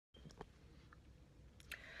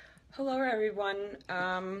Hello, everyone.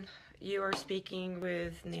 You are speaking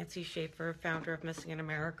with Nancy Schaefer, founder of Missing in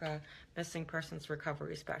America, Missing Persons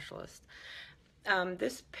Recovery Specialist.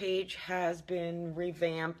 This page has been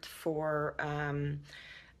revamped for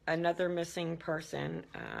another missing person.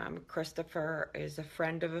 Kristofer is a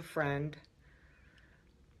friend of a friend.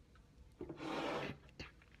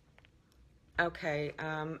 Okay,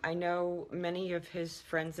 I know many of his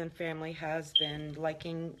friends and family has been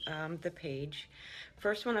liking the page.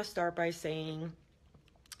 First, want to start by saying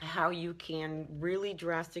how you can really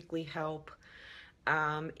drastically help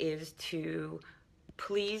is to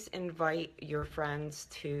please invite your friends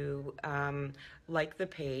to like the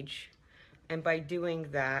page. And by doing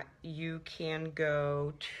that, you can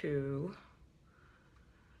go to,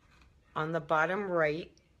 on the bottom right,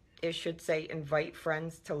 it should say invite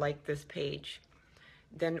friends to like this page.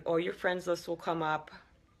 Then all your friends list will come up.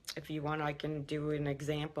 If you want, I can do an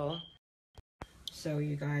example so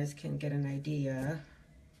you guys can get an idea.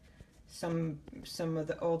 Some of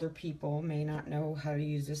the older people may not know how to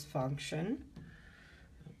use this function.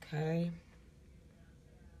 Okay.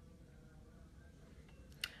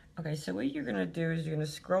 Okay, so what you're going to do is you're going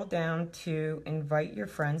to scroll down to invite your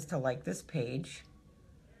friends to like this page.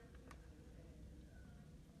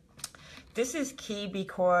 This is key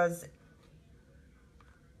because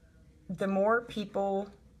the more people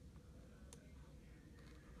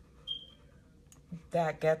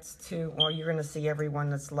that gets to, well, you're going to see everyone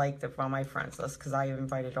that's liked it on my friends list because I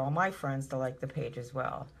invited all my friends to like the page as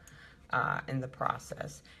well in the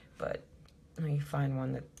process. But let me find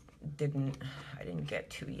one that I didn't get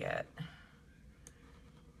to yet.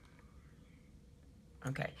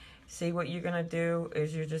 Okay, see what you're going to do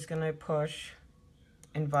is you're just going to push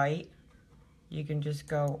invite. You can just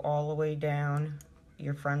go all the way down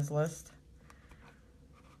your friends list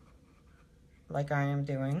like I am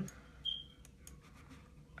doing.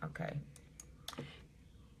 Okay.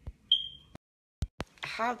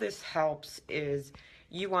 How this helps is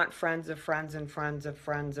you want friends of friends and friends of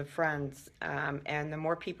friends of friends, and the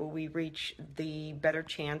more people we reach, the better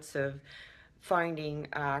chance of finding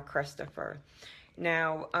Kristofer.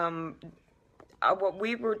 Now,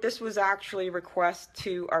 this was actually a request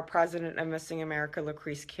to our president of Missing America,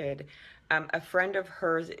 LaCreis kid. A friend of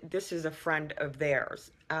hers, this is a friend of theirs.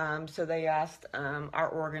 So they asked our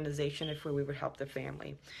organization if we would help the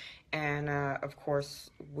family. And of course,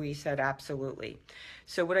 we said absolutely.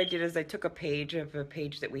 So what I did is I took a page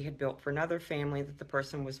that we had built for another family that the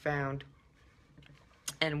person was found,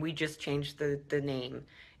 and we just changed the name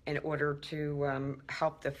in order to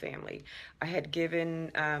help the family. I had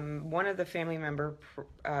given one of the family member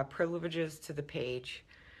privileges to the page.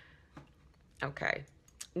 Okay.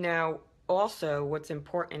 Now, also, what's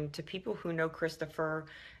important to people who know Kristofer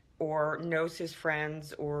or knows his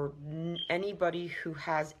friends or anybody who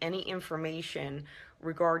has any information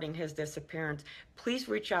regarding his disappearance, please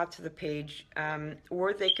reach out to the page,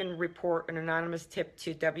 or they can report an anonymous tip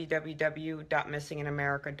to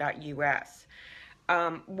www.missinginamerica.us.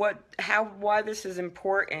 Why this is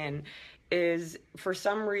important is for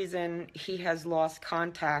some reason he has lost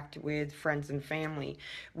contact with friends and family.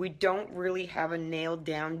 We don't really have a nailed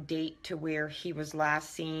down date to where he was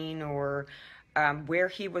last seen or where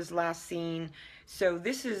he was last seen. So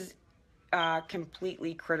this is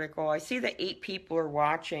completely critical. I see that 8 people are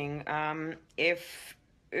watching. If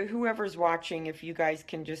whoever's watching, if you guys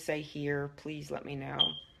can just say here, please let me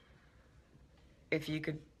know. If you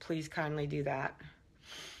could please kindly do that.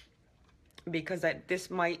 Because this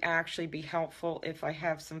might actually be helpful if I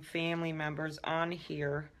have some family members on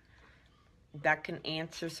here that can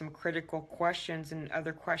answer some critical questions and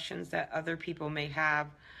other questions that other people may have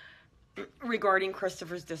regarding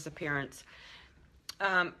Kristofer's disappearance.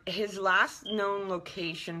 His last known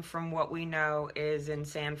location, from what we know, is in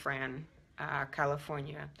San Fran,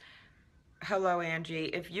 California. Hello, Angie.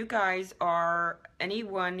 If you guys are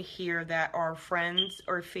anyone here that are friends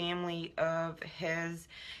or family of his,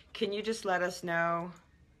 can you just let us know?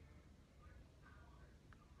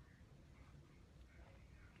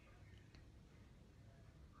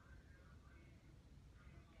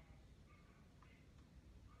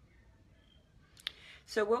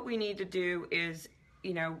 So what we need to do is,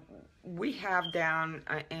 you know, we have down,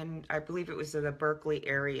 and I believe it was in the Berkley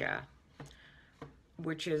area,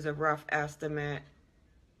 which is a rough estimate.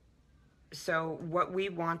 So what we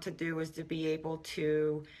want to do is to be able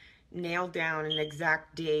to nail down an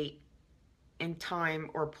exact date and time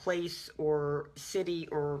or place or city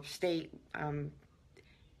or state,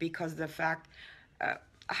 because the fact,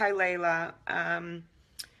 hi Layla,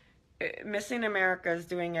 Missing America is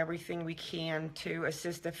doing everything we can to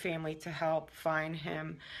assist the family to help find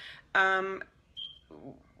him.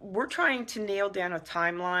 we're trying to nail down a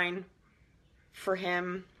timeline for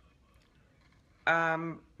him.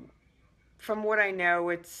 Um, from what I know,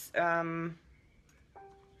 it's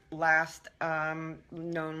last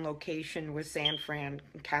known location was San Fran,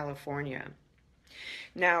 California.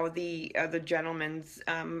 Now, the other gentleman's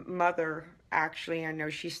mother, actually, I know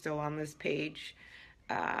she's still on this page.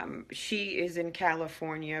 She is in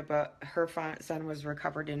California, but her son was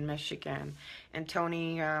recovered in Michigan. And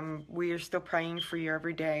Tony, we are still praying for you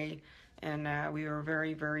every day, and we were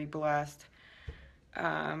very, very blessed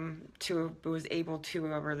to was able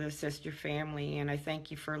to assist your family. And I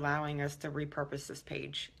thank you for allowing us to repurpose this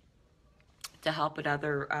page to help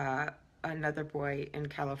another boy in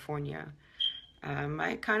California.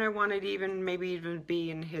 I kind of wanted maybe even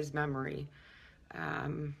be in his memory.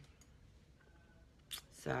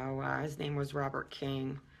 So his name was Robert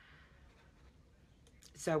King.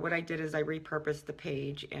 So what I did is I repurposed the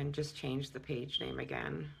page and just changed the page name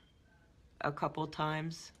again a couple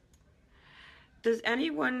times. Does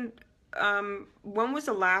anyone, when was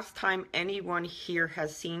the last time anyone here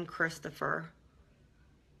has seen Kristofer?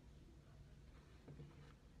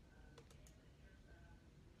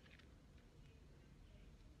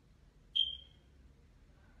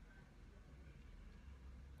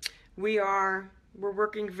 We're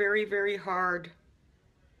working very, very hard.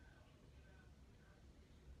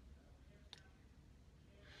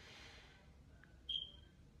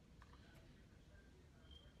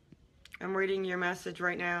 I'm reading your message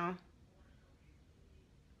right now.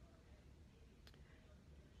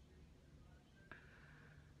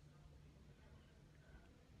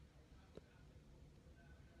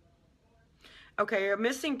 Okay, a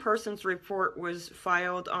missing persons report was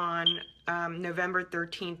filed on November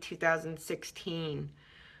 13, 2016.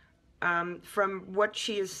 From what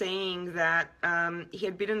she is saying, that he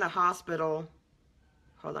had been in the hospital.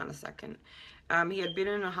 Hold on a second. He had been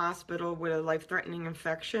in a hospital with a life-threatening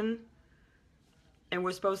infection and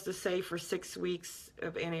was supposed to stay for 6 weeks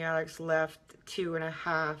of antibiotics left,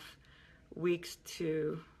 2.5 weeks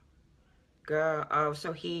to go. Oh,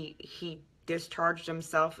 so he discharged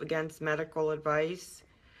himself against medical advice.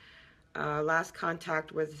 Last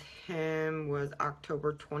contact with him was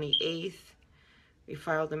October 28th. We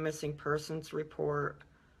filed a missing persons report.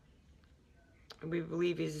 We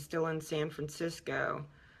believe he's still in San Francisco.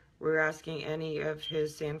 We're asking any of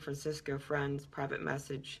his San Francisco friends, private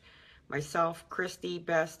message. Myself, Christy,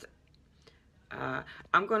 Best.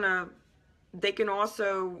 They can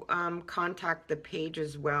also contact the page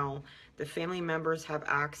as well. The family members have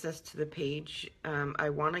access to the page. I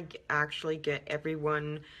want to actually get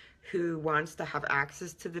everyone who wants to have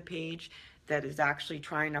access to the page that is actually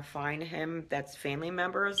trying to find him, that's family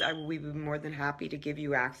members. We'd be more than happy to give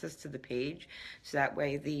you access to the page, so that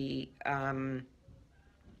way the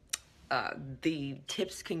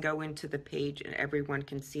tips can go into the page and everyone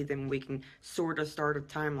can see them. We can sort of start a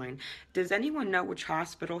timeline. Does anyone know which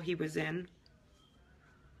hospital he was in?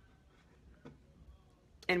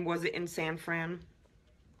 And was it in San Fran?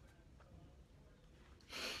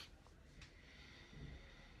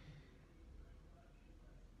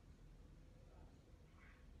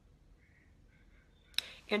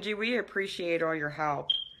 Angie, we appreciate all your help.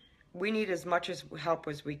 We need as much help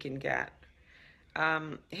as we can get.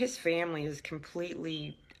 His family is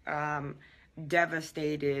completely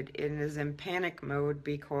devastated and is in panic mode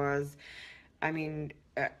because, I mean,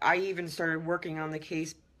 I even started working on the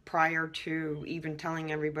case prior to even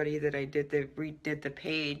telling everybody that I redid the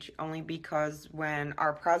page, only because when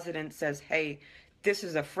our president says, hey, this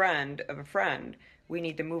is a friend of a friend, we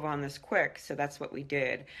need to move on this quick, so that's what we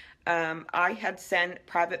did. I had sent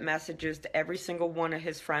private messages to every single one of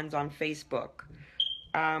his friends on Facebook.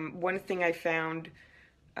 One thing I found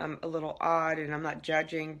a little odd, and I'm not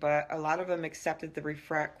judging, but a lot of them accepted the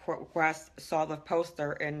request, saw the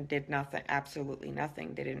poster, and did nothing, absolutely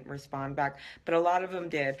nothing. They didn't respond back, but a lot of them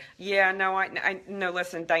did. Yeah, no, no,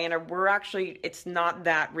 listen, Diana, it's not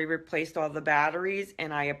that. We replaced all the batteries,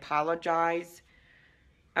 and I apologize.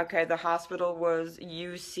 Okay, the hospital was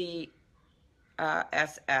UCSF,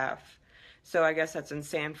 so I guess that's in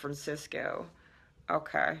San Francisco.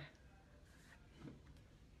 Okay.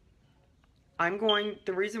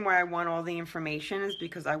 The reason why I want all the information is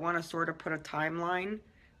because I want to sort of put a timeline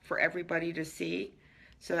for everybody to see,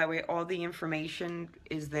 so that way all the information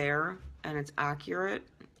is there and it's accurate.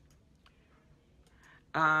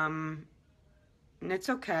 And it's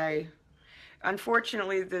okay.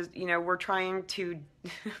 Unfortunately, we're trying to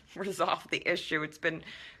resolve the issue. It's been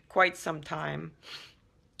quite some time.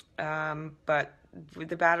 But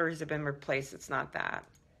the batteries have been replaced. It's not that.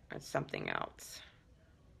 It's something else.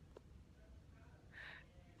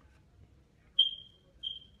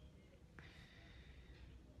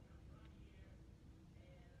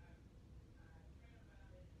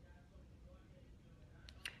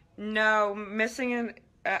 No, missing in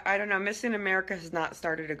I don't know. Missing America has not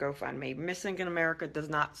started a GoFundMe. Missing in America does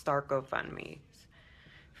not start GoFundMe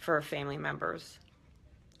for family members.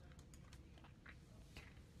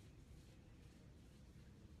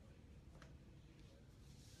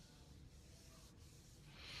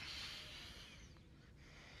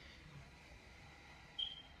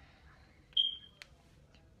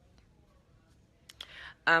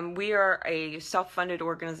 We are a self-funded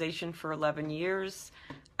organization for 11 years.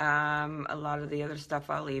 A lot of the other stuff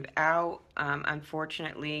I'll leave out.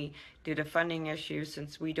 Unfortunately, due to funding issues,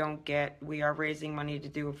 since we are raising money to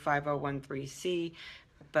do a 5013C,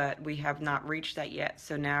 but we have not reached that yet.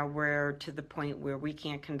 So now we're to the point where we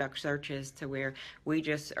can't conduct searches, to where we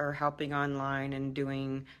just are helping online and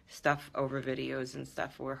doing stuff over videos and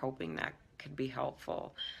stuff. We're hoping that could be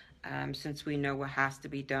helpful. Since we know what has to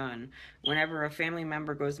be done. Whenever a family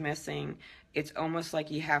member goes missing, it's almost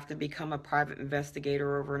like you have to become a private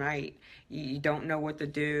investigator overnight. You don't know what to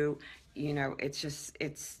do. You know, it's just,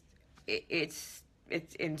 it's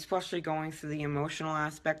and especially going through the emotional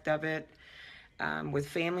aspect of it. With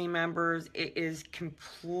family members, it is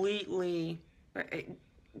completely,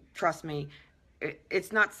 trust me,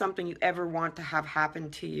 it's not something you ever want to have happen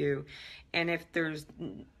to you. And if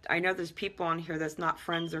I know there's people on here that's not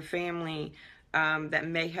friends or family, that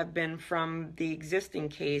may have been from the existing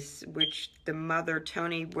case, which the mother,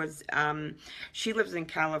 Tony, was, she lives in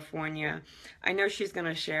California. I know she's going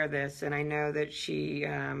to share this, and I know that she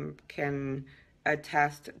can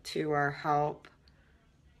attest to our help.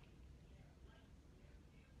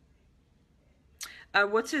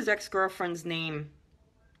 What's his ex-girlfriend's name?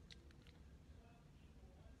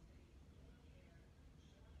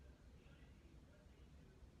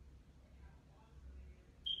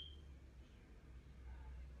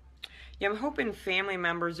 Yeah, I'm hoping family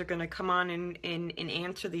members are going to come on and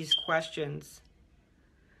answer these questions.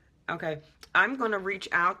 Okay, I'm going to reach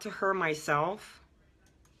out to her myself.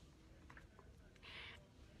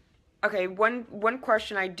 Okay, one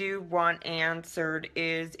question I do want answered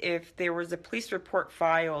is, if there was a police report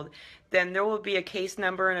filed, then there will be a case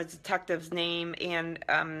number and a detective's name and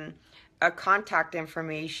a contact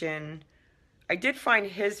information. I did find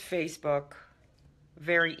his Facebook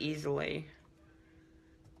very easily.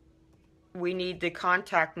 We need the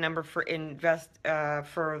contact number for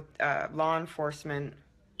law enforcement.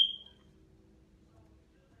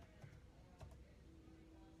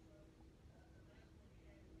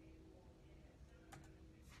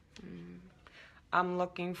 I'm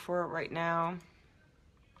looking for it right now.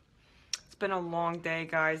 It's been a long day,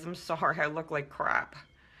 guys. I'm sorry I look like crap.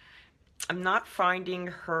 I'm not finding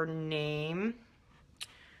her name.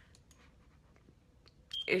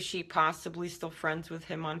 Is she possibly still friends with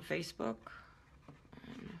him on Facebook?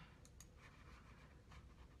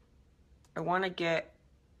 I want to get...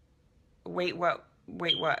 Wait, what?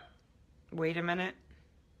 Wait, what? Wait a minute.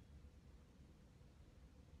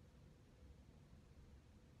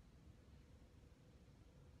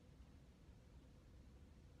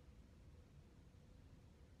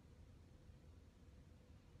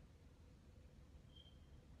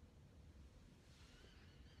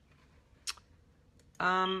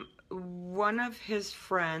 One of his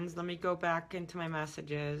friends, let me go back into my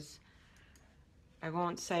messages. I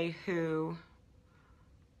won't say who.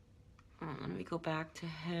 Let me go back to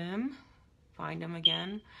him. Find him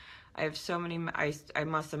again. I have so many, I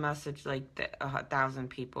must have messaged like 1,000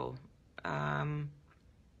 people. Let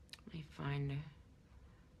me find it.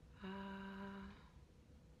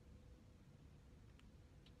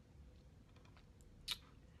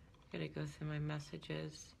 Gotta go through my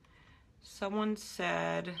messages. Someone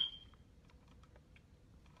said,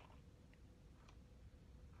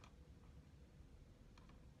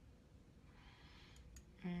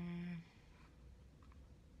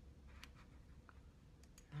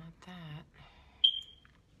 not that.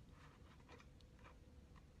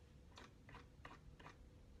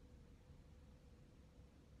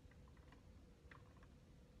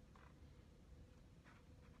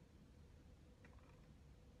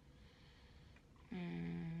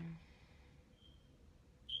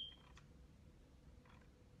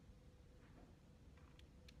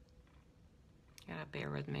 Gotta bear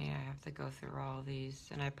with me. I have to go through all these,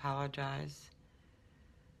 and I apologize.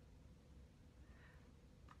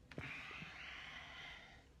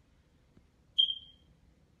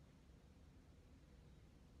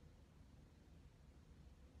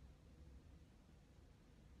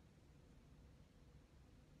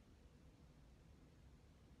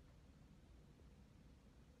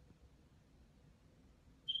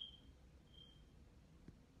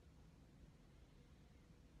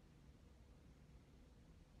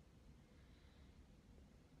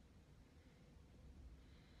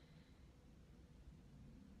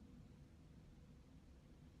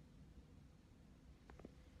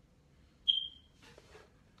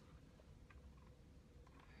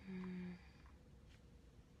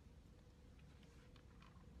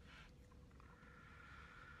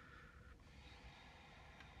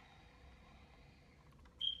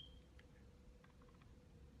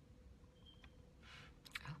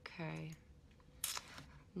 Okay.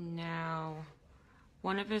 Now,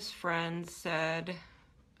 one of his friends said,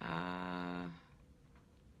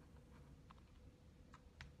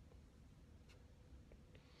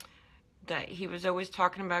 that he was always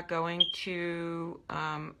talking about going to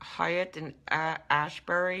Hyatt and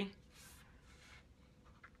Ashbury.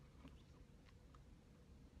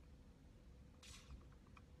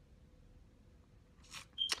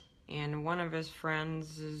 And one of his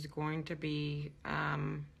friends is going to be,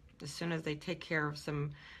 as soon as they take care of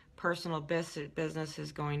some personal business,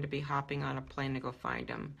 is going to be hopping on a plane to go find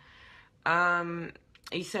him.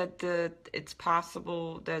 He said that it's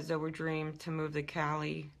possible that Zoe dreamed to move to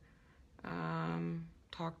Cali.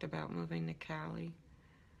 Talked about moving to Cali.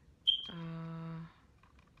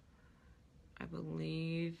 I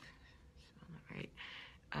believe, right,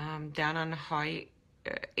 down on Haight,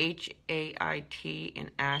 H-A-I-T in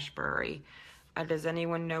Ashbury. Does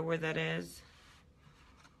anyone know where that is?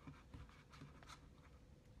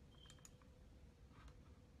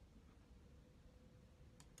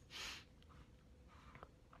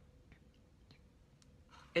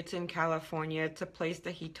 It's in California. It's a place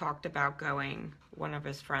that he talked about going, one of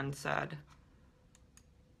his friends said.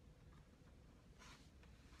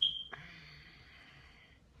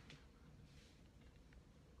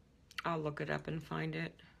 I'll look it up and find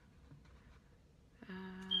it.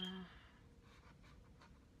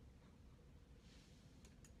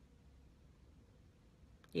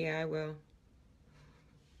 Yeah, I will.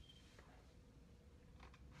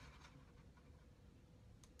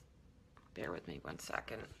 Bear with me 1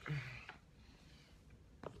 second.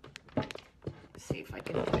 Let's see if I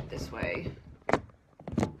can do it this way.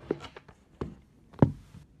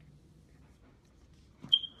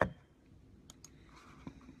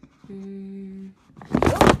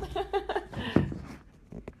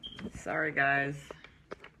 Sorry, guys.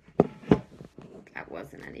 That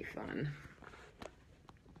wasn't any fun.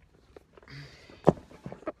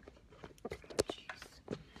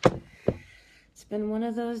 Jeez. It's been one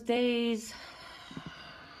of those days.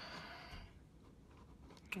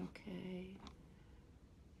 Okay.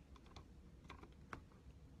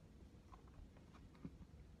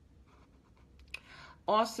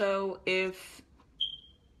 Also, if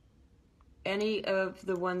any of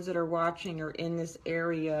the ones that are watching are in this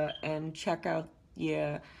area and check out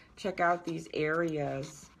these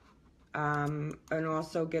areas, and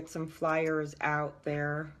also get some flyers out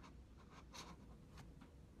there.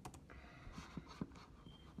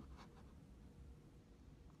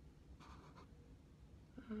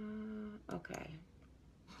 Okay.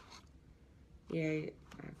 Yeah,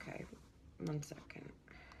 okay. 1 second.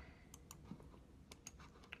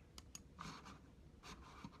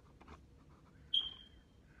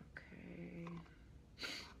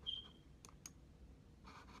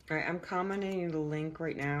 All right, I'm commenting the link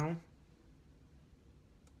right now,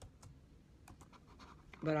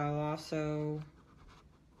 but I'll also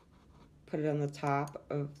put it on the top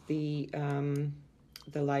of the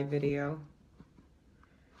live video.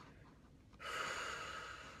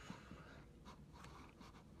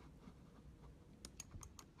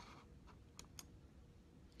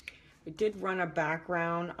 We did run a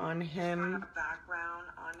background on him.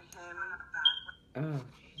 Oh.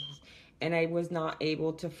 And I was not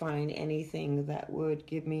able to find anything that would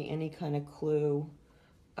give me any kind of clue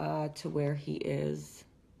to where he is.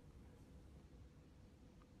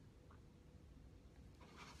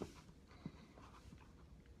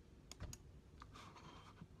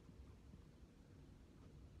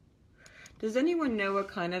 Does anyone know what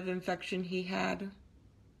kind of infection he had?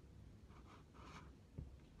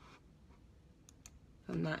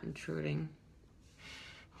 I'm not intruding.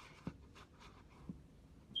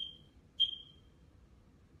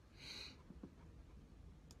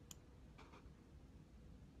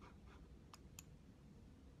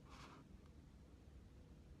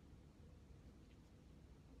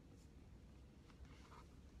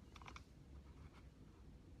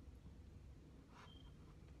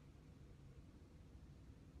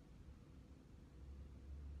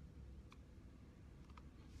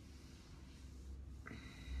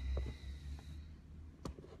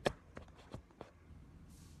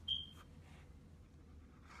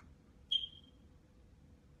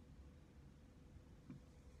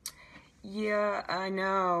 Yeah, I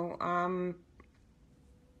know.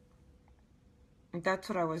 That's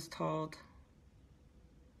what I was told.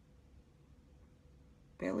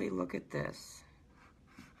 Billy, look at this.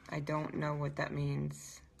 I don't know what that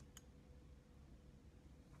means.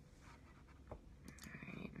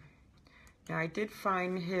 Alright. Now, I did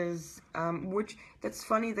find his, which, that's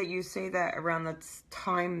funny that you say that around the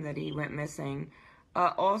time that he went missing.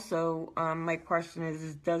 Also, my question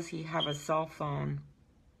is does he have a cell phone?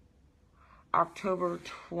 October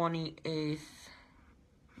 28th.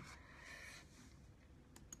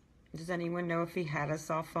 Does anyone know if he had a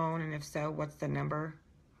cell phone, and if so, what's the number?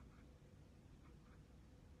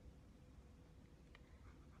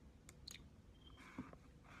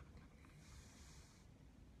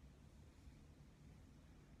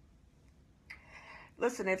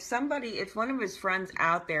 Listen, if one of his friends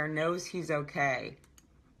out there knows he's okay,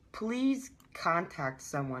 please contact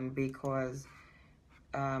someone, because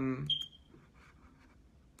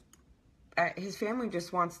his family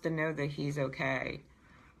just wants to know that he's okay.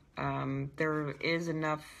 There is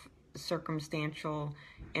enough circumstantial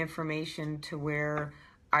information to where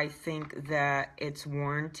I think that it's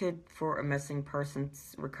warranted for a missing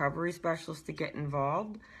persons recovery specialist to get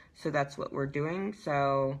involved. So that's what we're doing.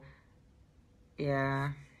 So,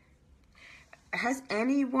 yeah. Has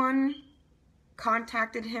anyone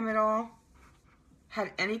contacted him at all?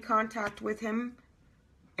 Had any contact with him?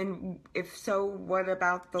 And if so,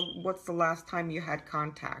 what's the last time you had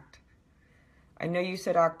contact? I know you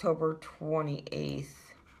said October 28th.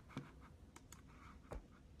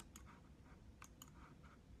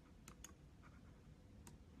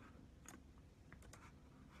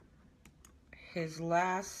 His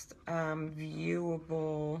last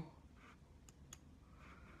viewable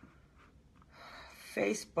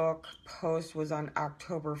Facebook post was on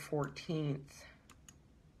October 14th.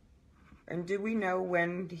 And do we know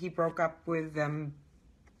when he broke up with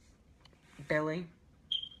Billy?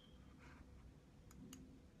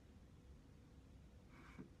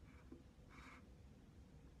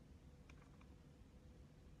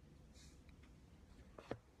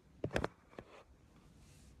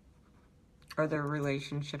 Or their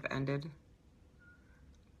relationship ended?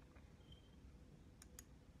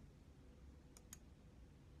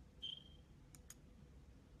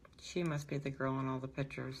 She must be the girl in all the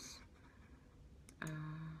pictures.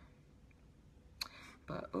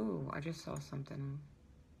 But, ooh, I just saw something.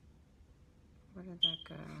 Where did that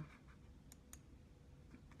go?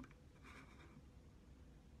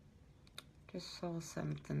 Just saw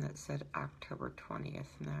something that said October 20th.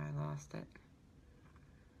 Now I lost it.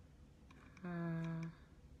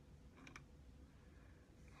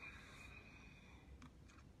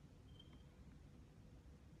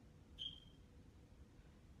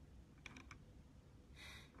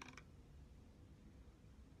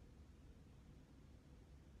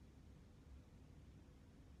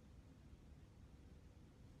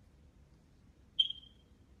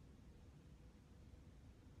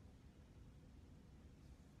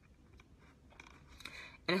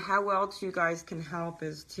 And how else you guys can help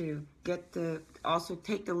is to also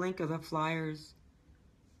take the link of the flyers.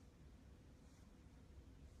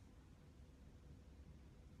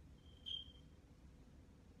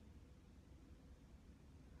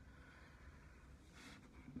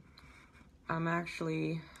 I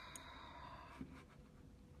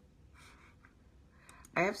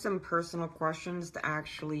have some personal questions to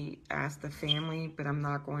actually ask the family, but I'm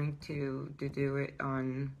not going to do it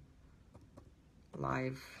on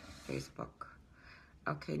live Facebook.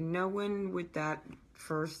 Okay, no one with that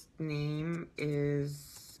first name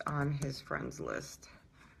is on his friends list.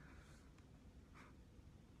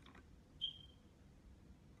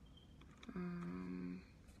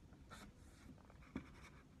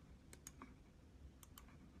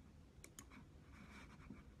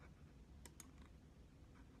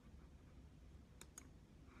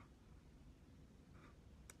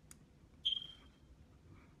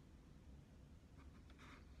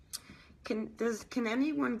 Can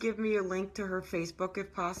anyone give me a link to her Facebook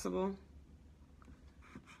if possible?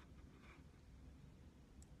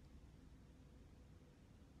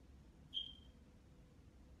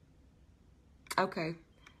 Okay.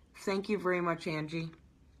 Thank you very much, Angie.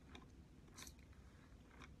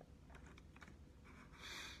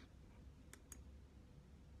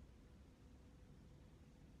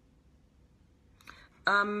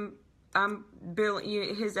 Bill,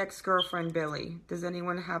 his ex-girlfriend, Billy. Does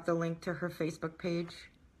anyone have the link to her Facebook page?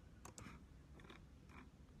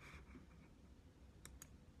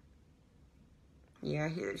 Yeah,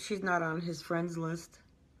 she's not on his friends list.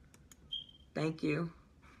 Thank you.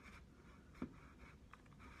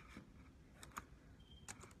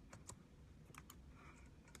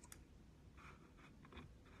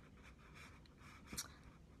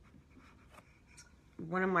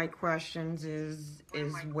 One of my questions is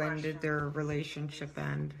when did their relationship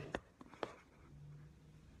end?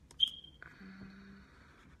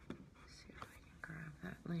 Let's see if I can grab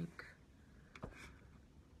that link.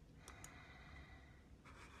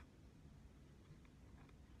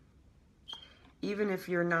 even if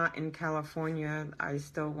you're not in California, I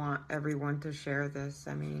still want everyone to share this.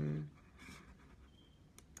 I mean,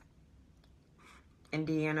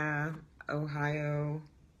 Indiana, Ohio.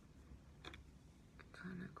 I'm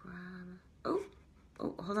trying to grab.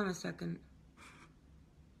 Oh, hold on a second.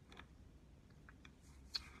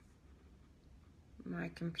 My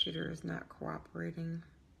computer is not cooperating.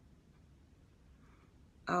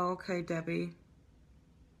 Oh, okay, Debbie.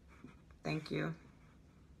 Thank you.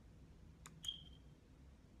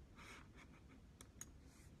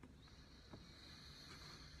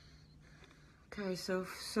 Okay, so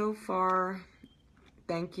far,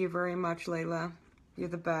 thank you very much, Layla. You're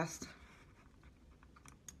the best.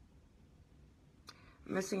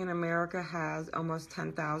 Missing in America has almost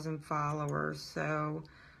 10,000 followers, so,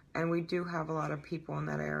 and we do have a lot of people in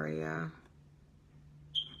that area.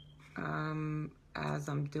 As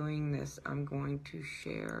I'm doing this, I'm going to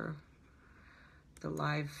share the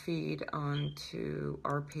live feed onto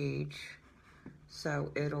our page,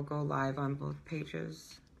 so it'll go live on both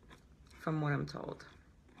pages, from what I'm told.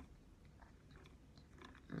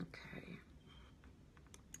 Okay.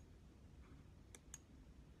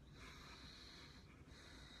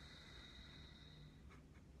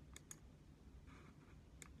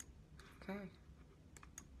 Okay.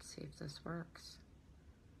 Let's see if this works.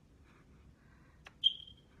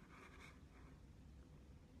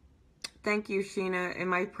 Thank you, Sheena.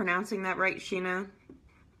 Am I pronouncing that right, Sheena?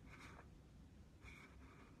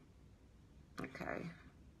 Okay.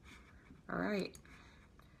 All right.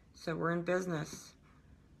 So we're in business.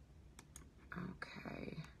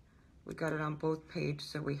 Okay. We got it on both pages,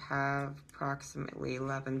 so we have approximately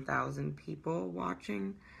 11,000 people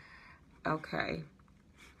watching. Okay.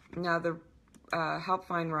 Now the Help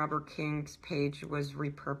Find Robert King's page was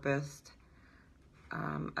repurposed.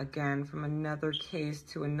 Again, from another case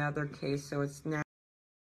to another case, so it's now,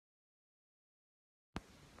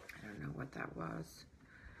 I don't know what that was.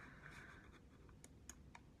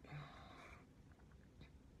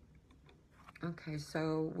 Okay,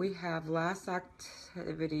 so we have last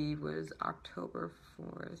activity was October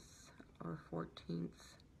 4th or 14th.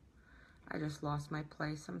 I just lost my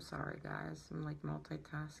place. I'm sorry, guys. I'm like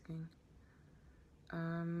multitasking.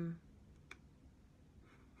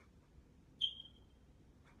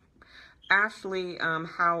 Ashley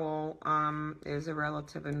Howell is a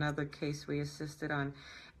relative, another case we assisted on.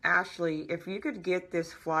 Ashley, if you could get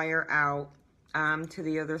this flyer out to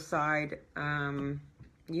the other side,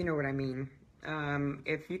 you know what I mean.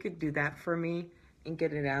 If you could do that for me and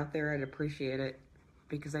get it out there, I'd appreciate it,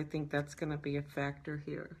 because I think that's going to be a factor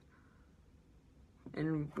here.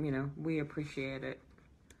 And, you know, we appreciate it.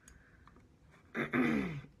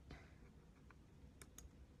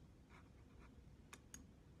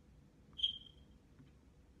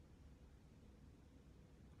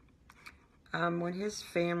 When his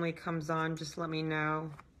family comes on, just let me know.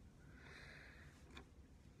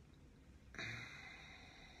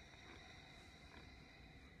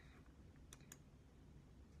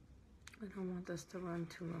 I don't want this to run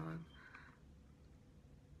too long.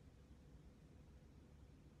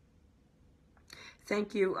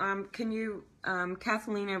 Thank you. Can you,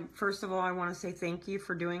 Kathleen, first of all, I want to say thank you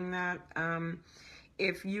for doing that.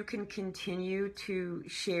 If you can continue to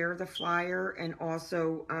share the flyer, and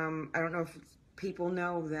also, I don't know if people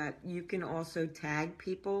know that you can also tag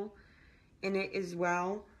people in it as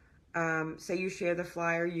well. Say you share the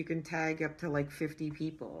flyer, you can tag up to like 50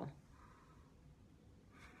 people.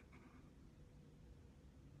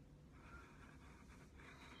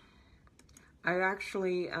 I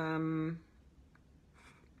actually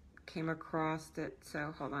came across it,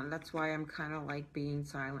 so hold on. That's why I'm kind of like being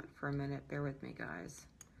silent for a minute. Bear with me, guys.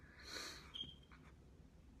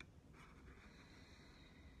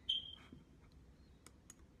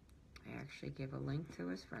 I actually gave a link to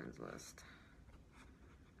his friends list.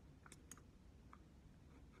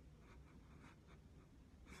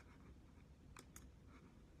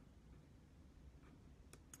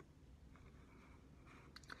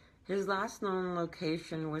 His last known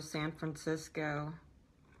location was San Francisco.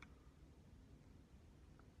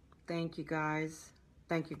 Thank you, guys.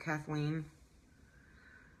 Thank you, Kathleen.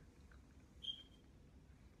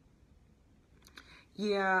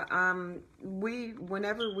 Yeah,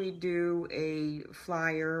 whenever we do a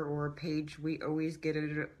flyer or a page, we always get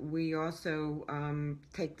it. We also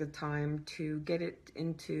take the time to get it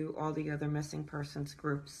into all the other missing persons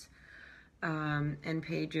groups and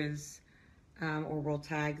pages, or we'll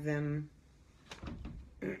tag them.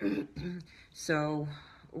 So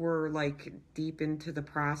we're like deep into the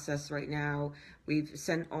process right now. We've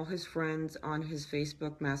sent all his friends on his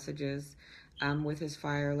Facebook messages with his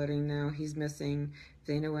flyer, letting know he's missing.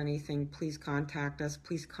 they know anything, please contact us.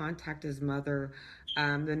 Please contact his mother.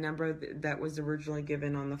 The number that was originally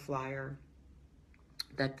given on the flyer,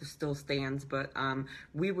 that still stands, but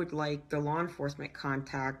we would like the law enforcement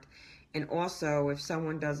contact. And also, if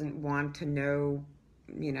someone doesn't want to know,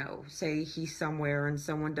 you know, say he's somewhere and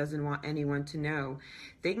someone doesn't want anyone to know,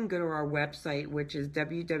 they can go to our website, which is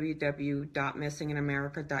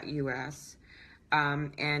www.missinginamerica.us,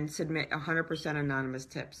 and submit 100% anonymous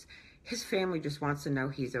tips. His family just wants to know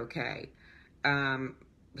he's okay.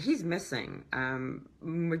 He's missing.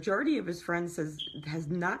 Majority of his friends has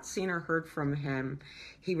not seen or heard from him.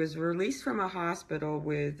 He was released from a hospital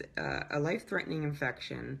with a life-threatening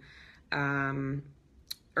infection. He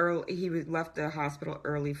was left the hospital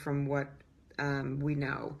early from what we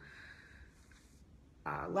know.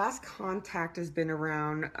 Last contact has been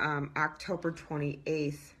around October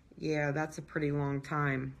 28th. Yeah, that's a pretty long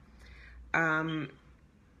time.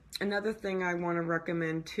 Another thing I want to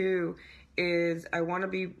recommend too is I want to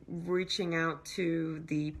be reaching out to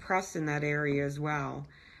the press in that area as well.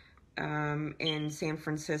 In San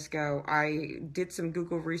Francisco, I did some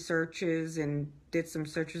Google researches and did some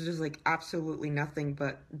searches. There's like absolutely nothing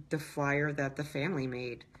but the flyer that the family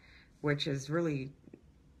made, which is really,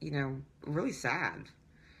 you know, really sad,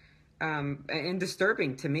 and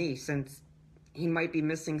disturbing to me, since he might be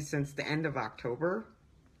missing since the end of October.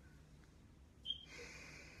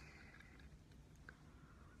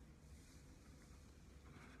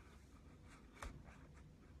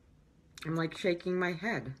 I'm like shaking my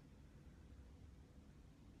head.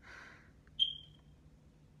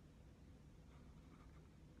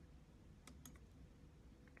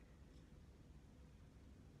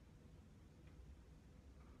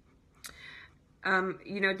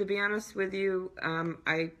 You know, to be honest with you,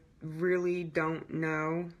 I really don't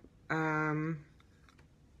know.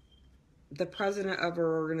 The president of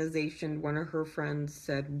our organization, one of her friends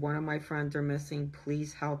said, one of my friends are missing.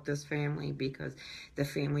 Please help this family, because the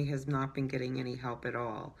family has not been getting any help at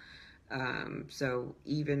all. So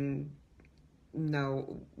even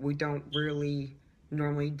though we don't really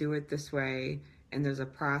normally do it this way, and there's a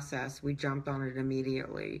process, we jumped on it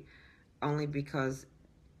immediately, only because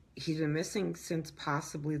he's been missing since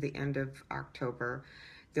possibly the end of October.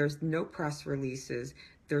 There's no press releases.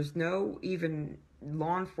 There's no even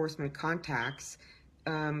law enforcement contacts.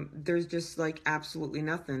 There's just like absolutely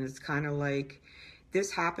nothing. It's kind of like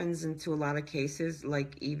this happens into a lot of cases,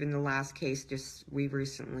 like even the last case we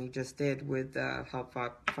recently just did with Help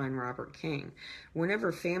Find Robert King.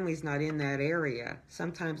 Whenever family's not in that area,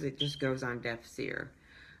 sometimes it just goes on deaf's ear.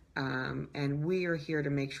 And we are here to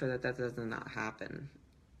make sure that does not happen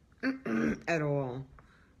at all.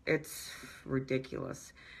 It's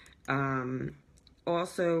ridiculous.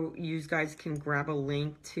 Also, you guys can grab a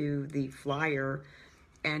link to the flyer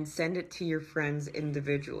and send it to your friends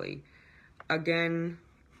individually. Again,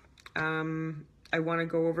 I want to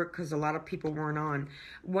go over it because a lot of people weren't on.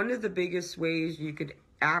 One of the biggest ways you could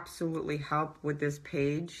absolutely help with this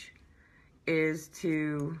page is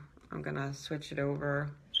to, I'm going to switch it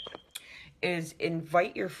over, is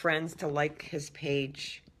invite your friends to like his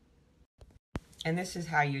page. And this is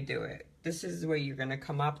how you do it. This is where you're going to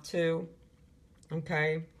come up to,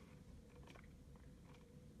 okay?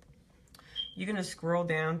 You're going to scroll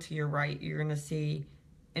down to your right. You're going to see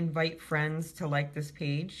invite friends to like this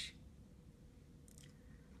page.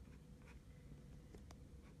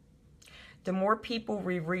 The more people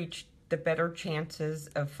we reach, the better chances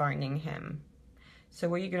of finding him. So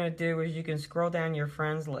what you're going to do is you can scroll down your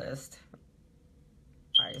friends list.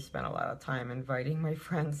 I spent a lot of time inviting my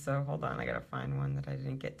friends, so hold on, I gotta find one that I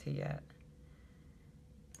didn't get to yet.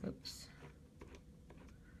 Oops.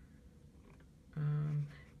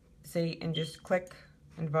 See, and just click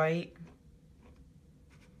invite,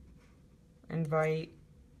 invite,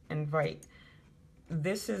 invite.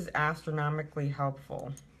 This is astronomically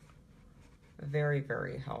helpful. Very,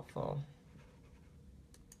 very helpful.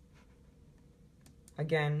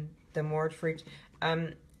 Again, the more it's reached.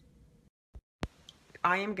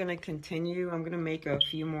 I am going to continue. I'm going to make a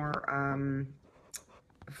few more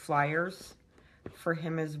flyers for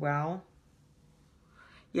him as well.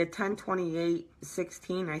 Yeah,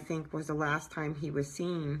 10/28/16, I think, was the last time he was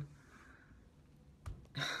seen.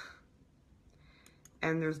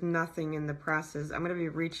 And there's nothing in the presses. I'm going to be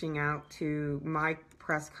reaching out to my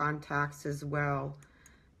press contacts as well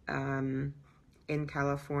in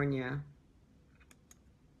California.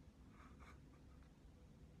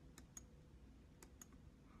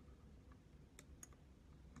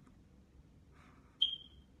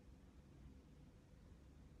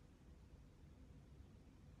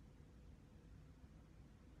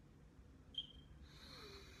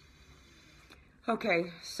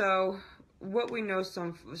 Okay, so what we know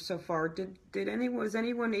so far, was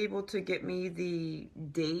anyone able to get me the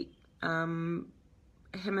date him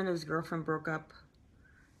and his girlfriend broke up?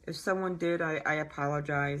 If someone did, I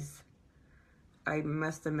apologize. I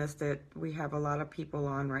must have missed it. We have a lot of people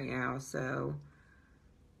on right now, so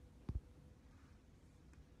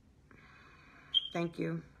thank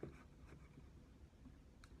you.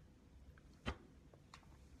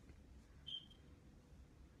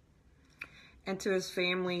 And to his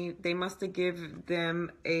family, they must have given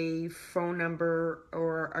them a phone number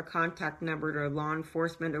or a contact number to law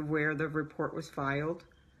enforcement of where the report was filed.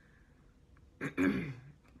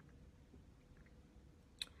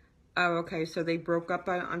 Oh, okay, so they broke up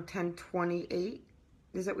on 10/28?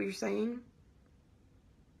 Is that what you're saying?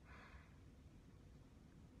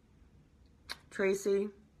 Tracy,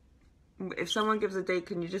 if someone gives a date,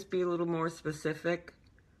 can you just be a little more specific?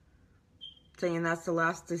 Saying that's the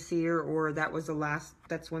last to see her, or that was the last,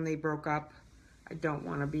 that's when they broke up. I don't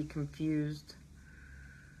want to be confused.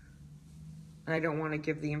 And I don't want to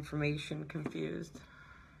give the information confused.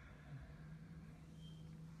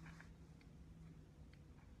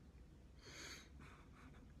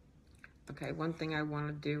 Okay, one thing I want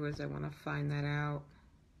to do is I want to find that out.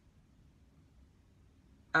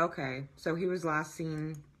 Okay, so he was last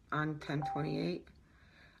seen on 10/28.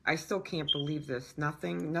 I still can't believe this.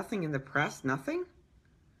 Nothing in the press, nothing?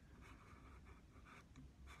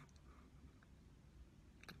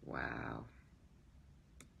 Wow.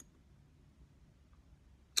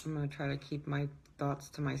 I'm going to try to keep my thoughts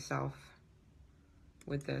to myself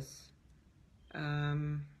with this. I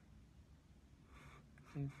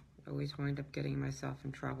always wind up getting myself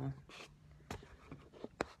in trouble.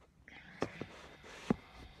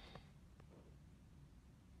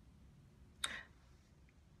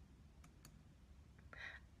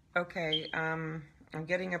 Okay, I'm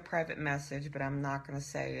getting a private message, but I'm not going to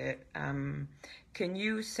say it. Can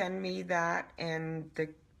you send me that and the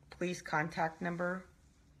police contact number?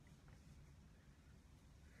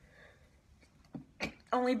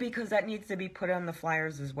 Only because that needs to be put on the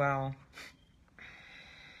flyers as well.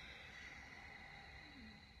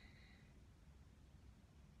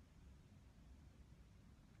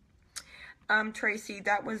 Tracy,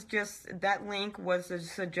 that link was a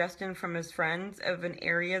suggestion from his friends of an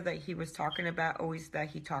area that he was talking about, that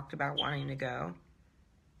he talked about wanting to go.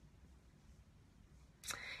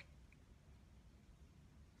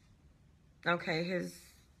 Okay,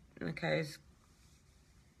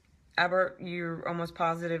 Albert, you're almost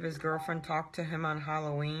positive his girlfriend talked to him on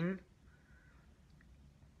Halloween?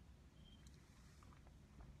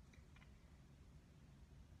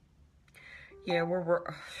 Yeah,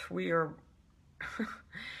 we are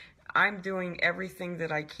I'm doing everything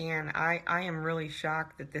that I can. I am really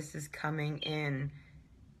shocked that this is coming in.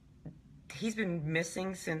 He's been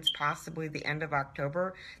missing since possibly the end of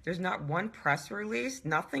October. There's not one press release,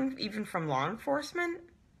 nothing even from law enforcement.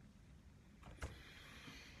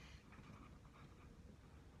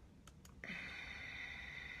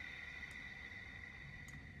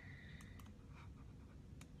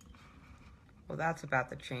 Well, that's about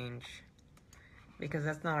to change because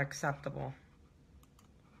that's not acceptable.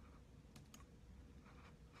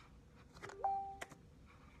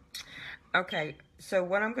 Okay, so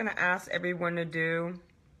what I'm going to ask everyone to do.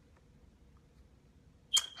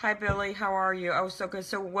 Hi, Billy. How are you? Oh, so good.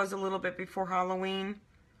 So it was a little bit before Halloween.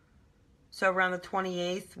 So around the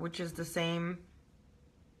 28th, which is the same.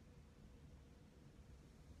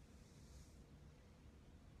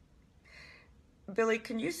 Billy,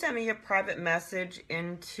 can you send me a private message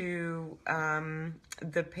into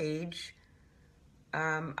the page?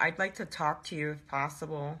 I'd like to talk to you if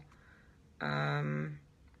possible.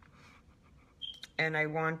 And I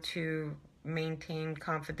want to maintain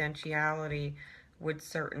confidentiality with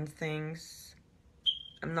certain things.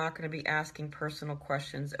 I'm not going to be asking personal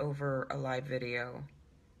questions over a live video.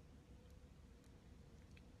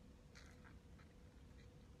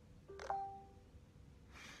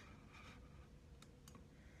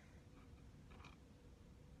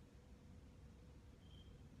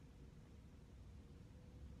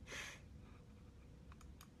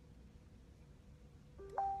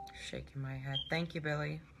 Shaking my head. Thank you,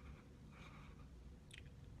 Billy.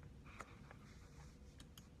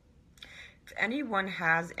 If anyone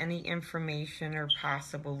has any information or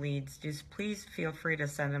possible leads, just please feel free to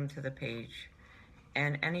send them to the page.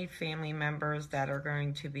 And any family members that are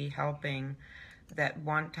going to be helping that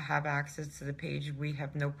want to have access to the page, we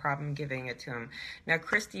have no problem giving it to them. Now,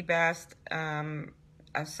 Christy Best,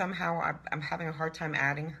 somehow I'm having a hard time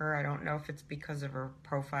adding her. I don't know if it's because of her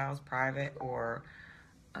profile's private or...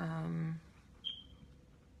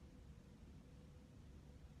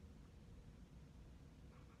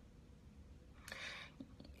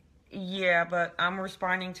 Yeah, but I'm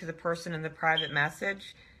responding to the person in the private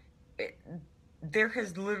message. It, there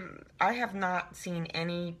has literally, I have not seen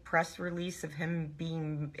any press release of him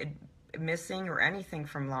being missing or anything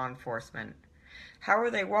from law enforcement. How are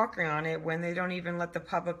they walking on it when they don't even let the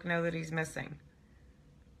public know that he's missing?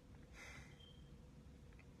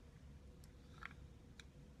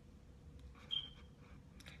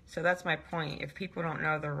 So that's my point. If people don't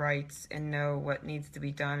know their rights and know what needs to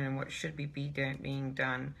be done and what should be being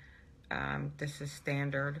done, this is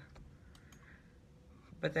standard.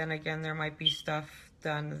 But then again, there might be stuff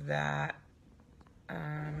done that...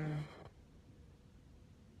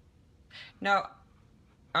 no,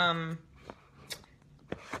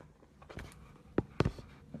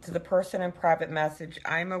 to the person in private message,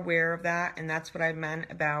 I'm aware of that, and that's what I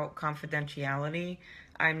meant about confidentiality.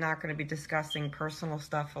 I'm not going to be discussing personal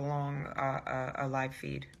stuff along a live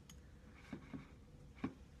feed.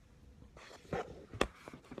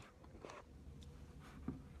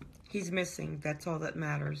 He's missing. That's all that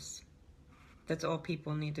matters. That's all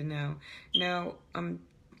people need to know. Now, I'm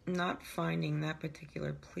not finding that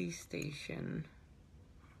particular police station.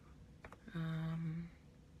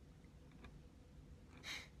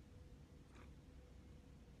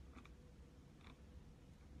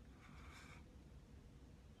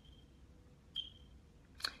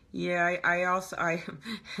 Yeah, I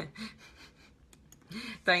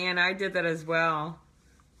Diane, I did that as well.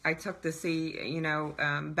 I took to see,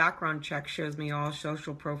 background check shows me all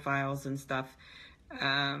social profiles and stuff.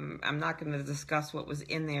 I'm not going to discuss what was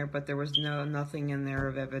in there, but there was nothing in there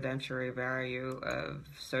of evidentiary value of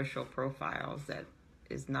social profiles that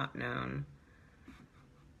is not known.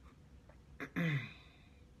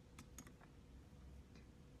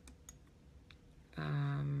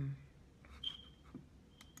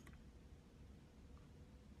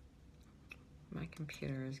 My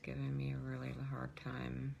computer is giving me a really hard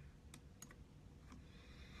time.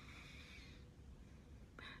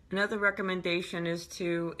 Another recommendation is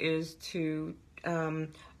to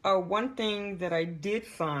one thing that I did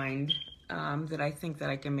find that I think that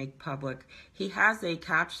I can make public. He has a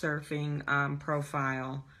couch surfing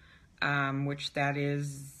profile, which that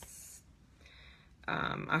is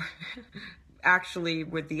actually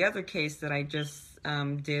with the other case that I just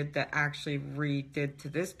did that actually redid to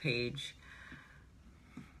this page,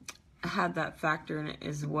 had that factor in it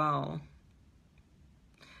as well.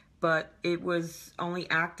 But it was only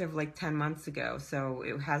active like 10 months ago, so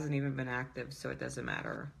it hasn't even been active, so it doesn't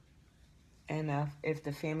matter. And if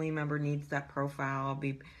the family member needs that profile, I'll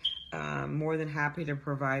be more than happy to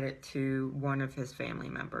provide it to one of his family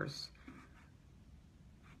members.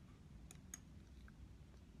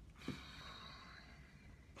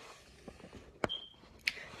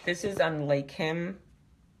 This is on Lake Him.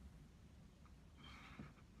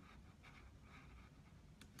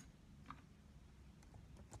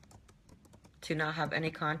 To not have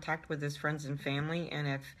any contact with his friends and family, and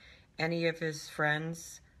if any of his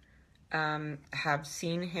friends have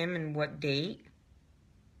seen him and what date,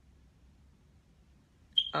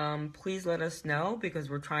 please let us know, because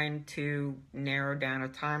we're trying to narrow down a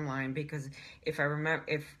timeline. Because if I remember,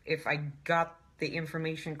 if I got the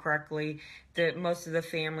information correctly, that most of the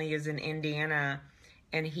family is in Indiana,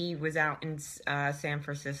 and he was out in San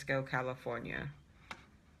Francisco, California.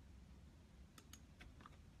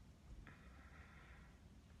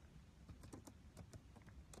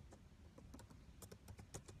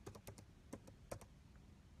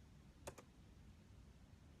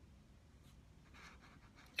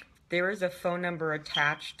 There is a phone number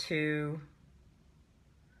attached to...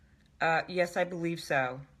 yes, I believe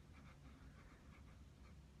so.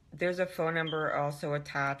 There's a phone number also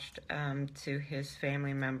attached to his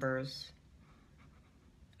family members.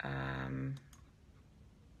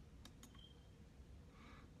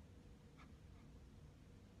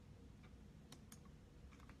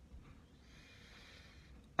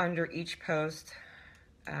 Under each post.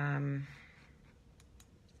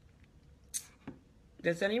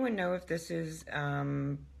 Does anyone know if this is,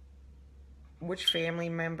 which family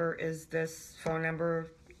member is this phone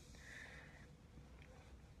number?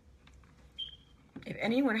 If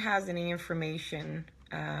anyone has any information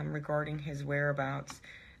regarding his whereabouts,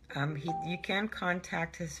 you can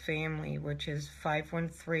contact his family, which is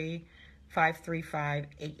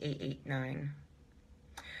 513-535-8889.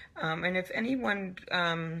 And if anyone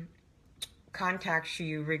contacts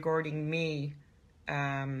you regarding me,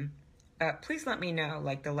 please let me know,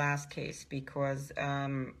 like the last case, because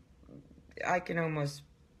I can almost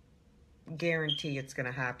guarantee it's going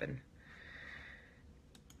to happen.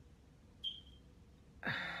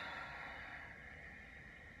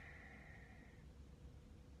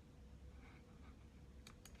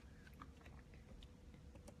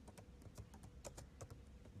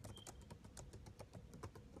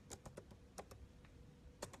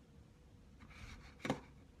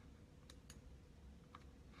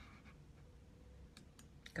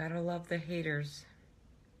 Gotta love the haters.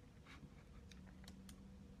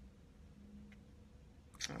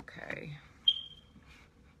 Okay.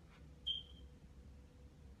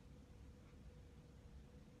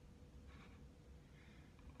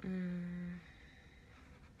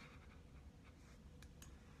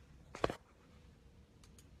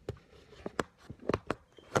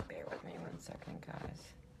 Bear with me 1 second, guys.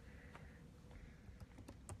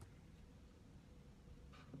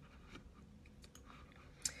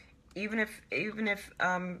 Even if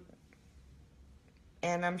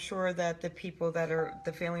and I'm sure that the people that are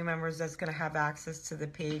the family members that's going to have access to the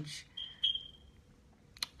page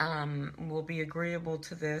will be agreeable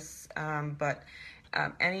to this, but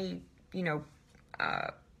any, you know,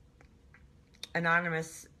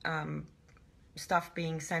 anonymous stuff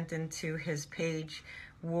being sent into his page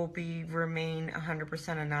will remain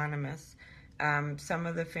 100% anonymous. Some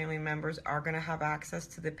of the family members are going to have access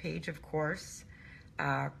to the page, of course,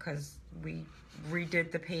 because we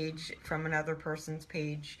redid the page from another person's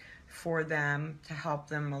page for them to help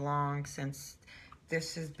them along, since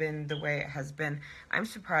this has been the way it has been. I'm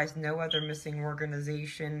surprised no other missing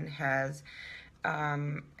organization has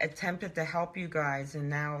attempted to help you guys, and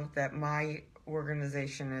now that my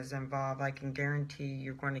organization is involved, I can guarantee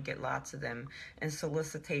you're going to get lots of them, and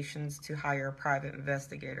solicitations to hire a private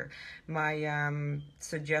investigator. My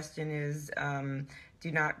suggestion is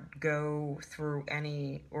do not go through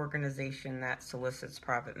any organization that solicits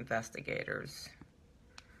private investigators.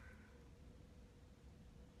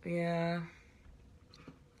 Yeah.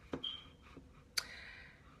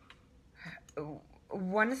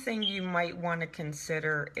 One thing you might want to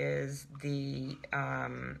consider is the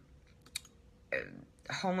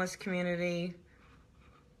homeless community,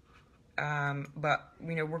 but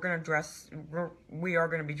you know, we are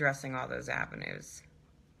going to be addressing all those avenues.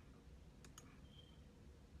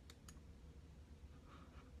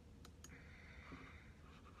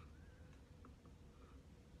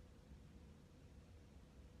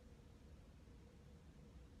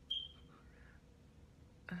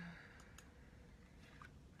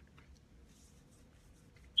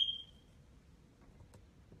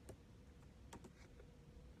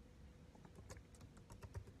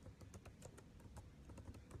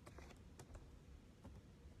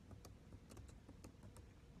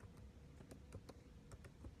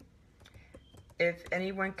 If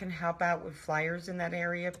anyone can help out with flyers in that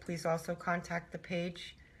area, please also contact the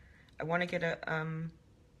page. I want to get a,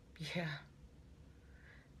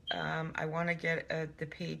 I want to get the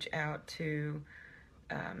page out to,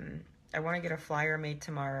 I want to get a flyer made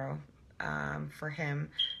tomorrow for him,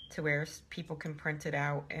 to where people can print it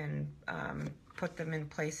out and put them in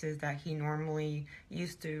places that he normally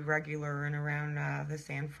used to regular and around the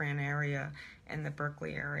San Fran area and the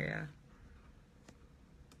Berkley area.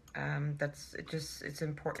 It's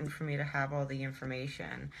important for me to have all the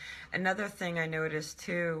information. Another thing I noticed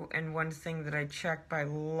too, and one thing that I checked by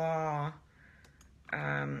law,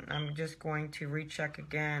 I'm just going to recheck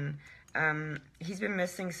again. He's been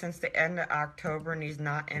missing since the end of October, and he's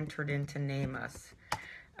not entered into NamUs.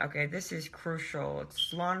 Okay, this is crucial.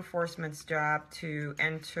 It's law enforcement's job to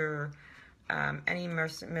enter any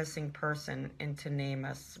missing person into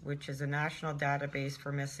NamUs, which is a national database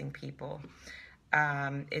for missing people.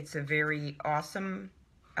 It's a very awesome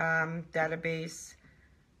database.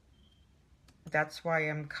 That's why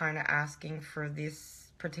I'm kind of asking for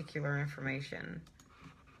this particular information,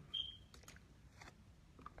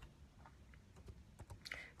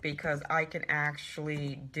 because I can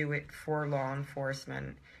actually do it for law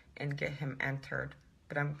enforcement and get him entered.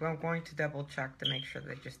 But I'm going to double check to make sure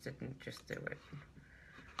they just didn't just do it.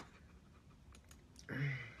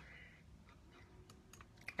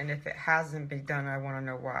 And if it hasn't been done, I want to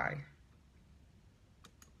know why.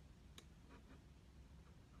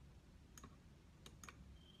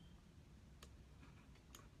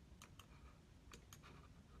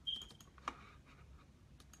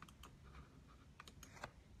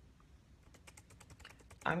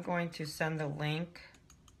 I'm going to send the link.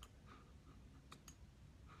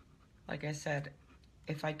 Like I said,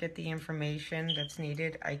 if I get the information that's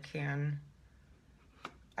needed, I can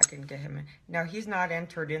get him in. Now, he's not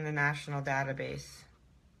entered in the national database,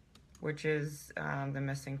 which is the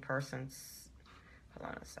missing persons.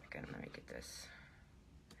 Hold on a second, let me get this.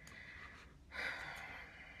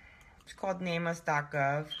 It's called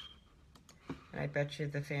nameless.gov, and I bet you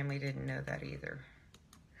the family didn't know that either.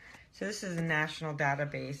 So this is a national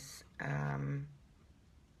database.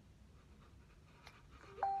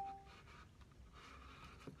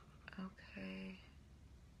 Okay.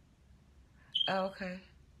 Oh, okay.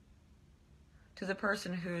 To the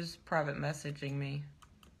person who's private messaging me.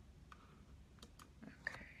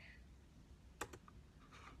 Okay.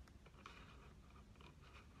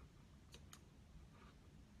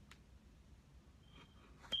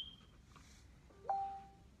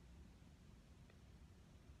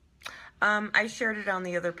 I shared it on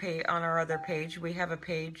the other page, on our other page. We have a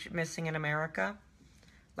page, Missing in America.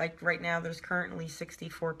 Like right now, there's currently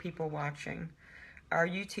 64 people watching. Our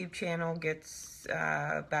YouTube channel gets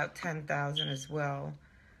about 10,000 as well.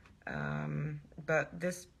 But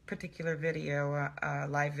this particular video,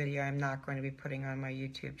 live video, I'm not going to be putting on my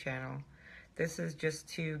YouTube channel. This is just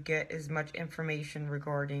to get as much information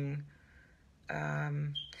regarding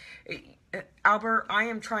Albert. I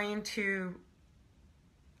am trying to.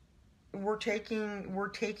 We're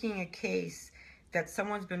taking a case that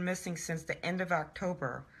someone's been missing since the end of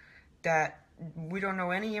October. That we don't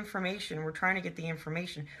know any information. We're trying to get the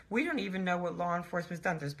information. We don't even know what law enforcement's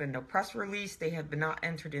done. There's been no press release. They have been not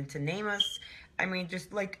entered into name us. I mean,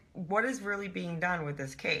 just like, what is really being done with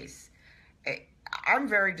this case? I'm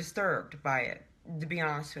very disturbed by it, to be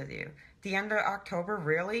honest with you. The end of October,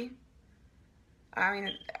 really? I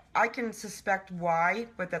mean, I can suspect why,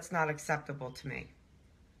 but that's not acceptable to me.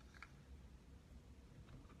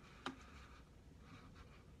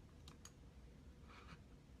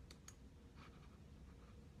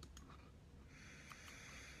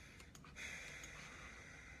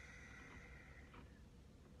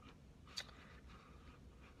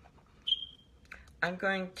 I'm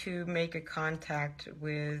going to make a contact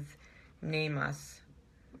with Name Us.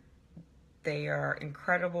 They are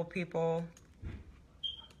incredible people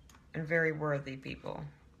and very worthy people.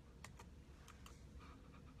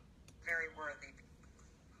 Very worthy.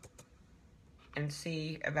 And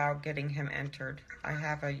see about getting him entered. I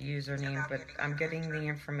have a username, but I'm getting the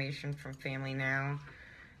information from Family Now,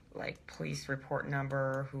 like police report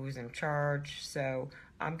number, who's in charge. So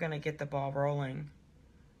I'm going to get the ball rolling.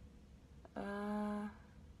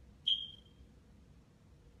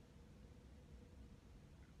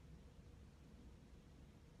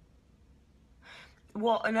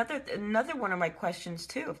 Well, another one of my questions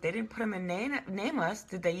too. If they didn't put him in name us,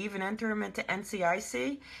 did they even enter him into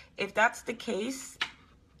NCIC? If that's the case,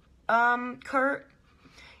 Kurt,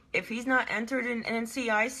 if he's not entered in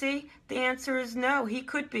NCIC, the answer is no. He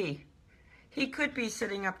could be. He could be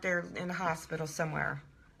sitting up there in the hospital somewhere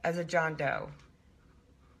as a John Doe.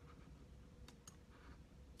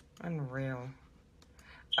 Unreal.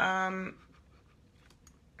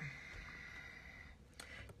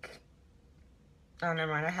 Oh,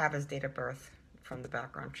 never mind. I have his date of birth from the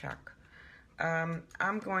background check.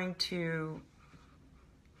 I'm going to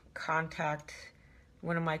contact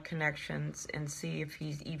one of my connections and see if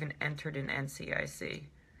he's even entered in NCIC.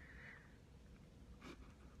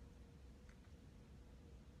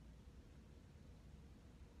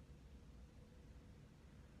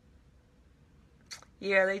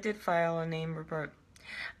 Yeah, they did file a name report.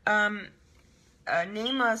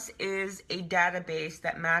 Name Us is a database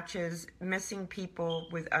that matches missing people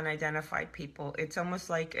with unidentified people. It's almost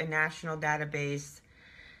like a national database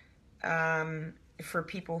for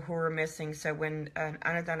people who are missing. So when an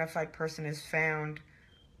unidentified person is found,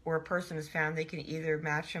 or a person is found, they can either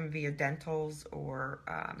match them via dentals or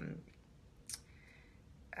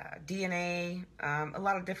DNA, a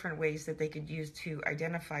lot of different ways that they could use to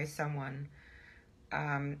identify someone.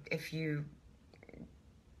 If you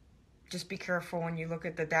just be careful when you look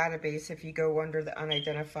at the database. If you go under the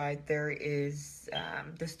unidentified, there is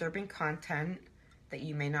disturbing content that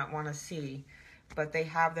you may not want to see. But they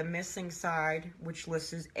have the missing side, which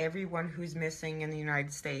lists everyone who's missing in the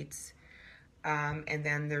United States. And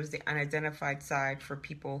then there's the unidentified side for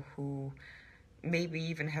people who maybe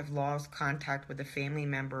even have lost contact with a family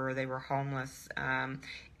member or they were homeless.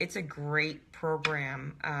 It's a great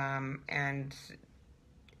program, and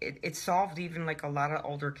it solved even like a lot of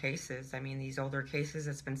older cases. I mean, these older cases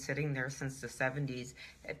that's been sitting there since the 70s,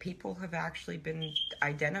 people have actually been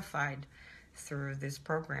identified through this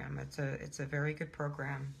program. It's a very good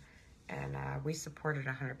program, and we support it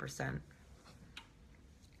 100%.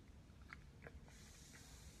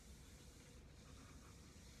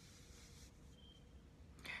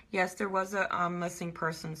 Yes, there was a missing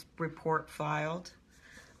persons report filed.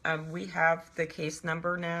 We have the case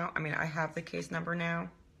number now. I mean, I have the case number now.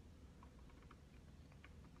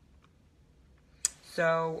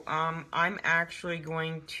 So I'm actually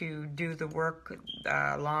going to do the work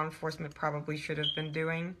law enforcement probably should have been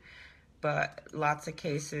doing, but lots of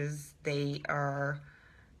cases, they are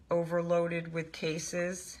overloaded with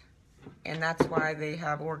cases, and that's why they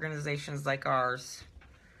have organizations like ours.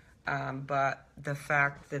 But the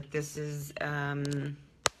fact that this is,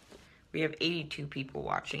 we have 82 people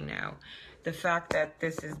watching now. The fact that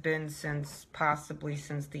this has been possibly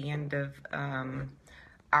since the end of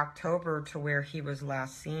October to where he was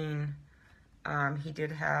last seen. He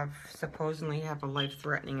did supposedly have a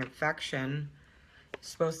life-threatening infection. He's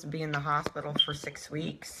supposed to be in the hospital for 6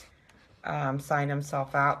 weeks. signed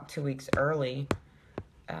himself out 2 weeks early.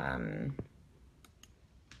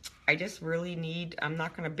 I just really need, I'm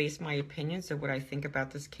not going to base my opinions of what I think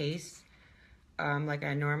about this case like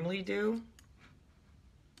I normally do.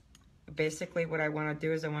 Basically, what I want to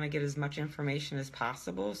do is I want to get as much information as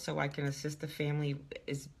possible so I can assist the family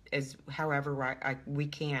as however we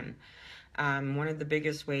can. One of the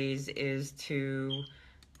biggest ways is to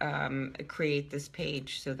create this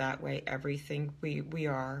page, so that way everything we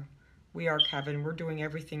are Kevin, we're doing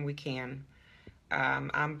everything we can.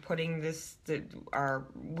 I'm putting this,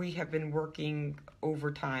 we have been working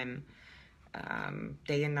overtime,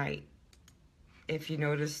 day and night. If you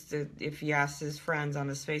noticed, if he asked his friends on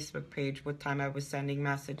his Facebook page what time I was sending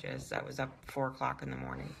messages, I was up 4 o'clock in the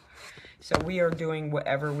morning. So we are doing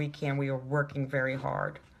whatever we can. We are working very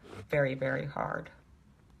hard. Very, very hard.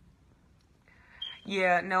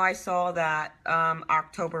 Yeah, no, I saw that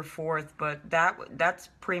October 4th, but that's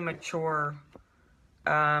premature.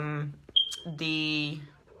 You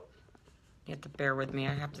have to bear with me.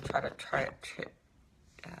 I have to try to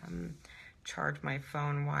charge my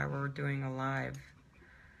phone while we're doing a live,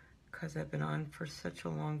 because I've been on for such a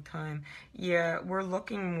long time. Yeah, we're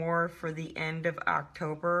looking more for the end of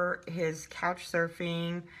October. His couch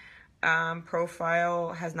surfing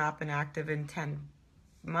profile has not been active in 10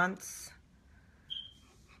 months.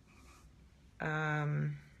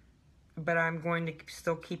 But I'm going to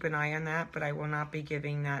still keep an eye on that, but I will not be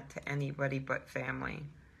giving that to anybody but family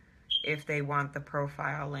if they want the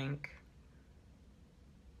profile link.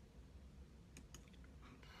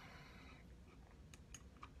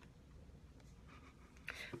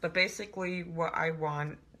 But basically what I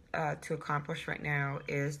want to accomplish right now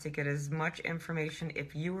is to get as much information.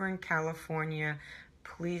 If you were in California,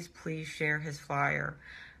 please share his flyer.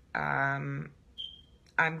 I'm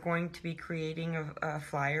going to be creating a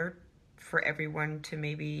flyer for everyone to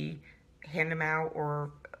maybe hand them out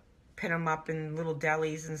or pin them up in little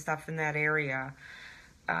delis and stuff in that area.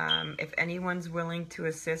 If anyone's willing to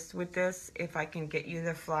assist with this, if I can get you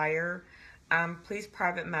the flyer, please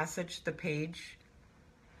private message the page.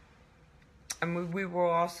 And we will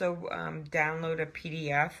also download a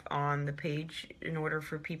PDF on the page in order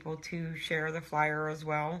for people to share the flyer as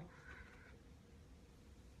well.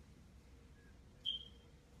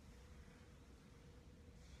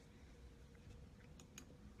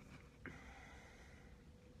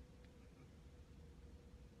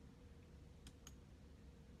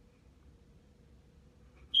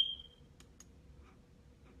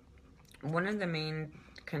 One of the main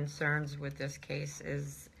concerns with this case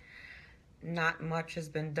is not much has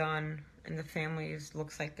been done, and the families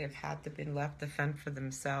looks like they've had to be left to fend for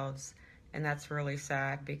themselves, and that's really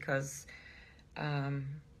sad because I've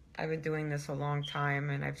been doing this a long time,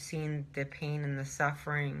 and I've seen the pain and the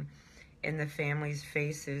suffering in the families'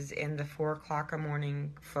 faces, in the 4 o'clock in the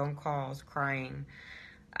morning phone calls, crying.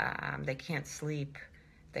 They can't sleep.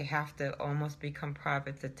 They have to almost become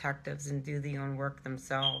private detectives and do the own work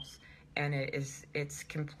themselves, and it's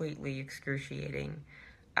completely excruciating.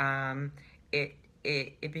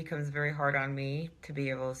 It becomes very hard on me to be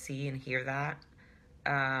able to see and hear that,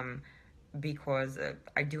 because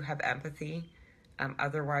I do have empathy.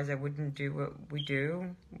 Otherwise, I wouldn't do what we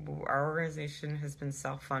do. Our organization has been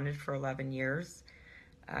self-funded for 11 years.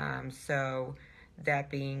 So that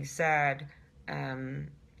being said,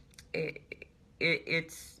 it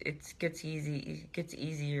gets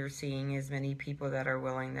easier seeing as many people that are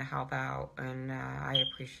willing to help out, and I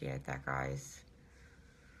appreciate that, guys.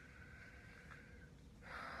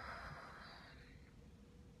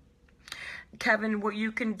 Kevin, what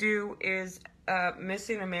you can do is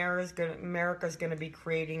Missing America's going to be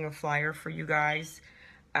creating a flyer for you guys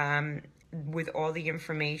with all the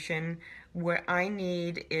information. What I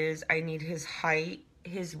need is his height,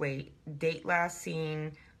 his weight, date last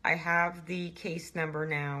seen. I have the case number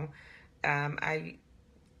now. I'm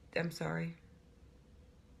sorry.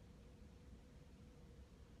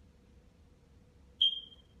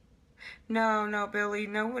 No, Billy,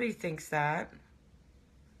 nobody thinks that.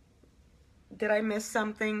 Did I miss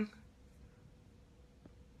something?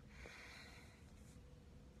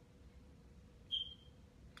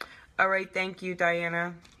 All right, thank you,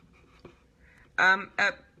 Diana. I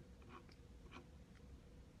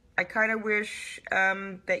kind of wish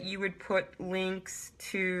that you would put links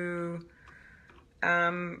to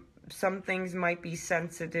some things might be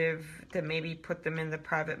sensitive, to maybe put them in the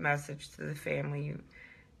private message to the family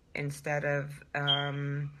instead of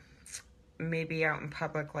maybe out in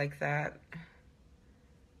public like that.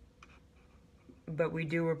 But we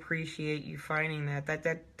do appreciate you finding that.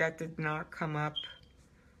 That did not come up.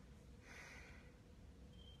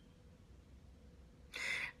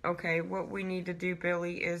 Okay, what we need to do,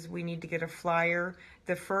 Billy, is we need to get a flyer.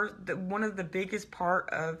 One of the biggest part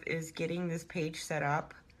of is getting this page set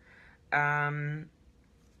up. And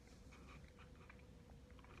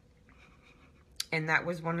that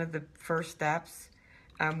was one of the first steps.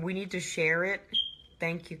 We need to share it.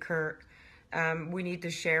 Thank you, Kurt. We need to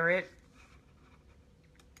share it.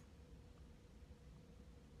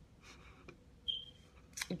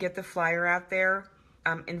 Get the flyer out there.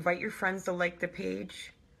 Invite your friends to like the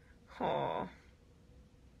page. Oh,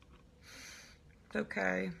 it's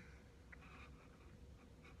okay.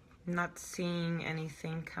 Not seeing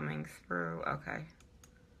anything coming through. Okay.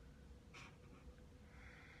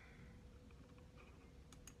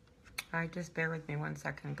 Just bear with me 1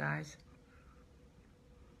 second, guys.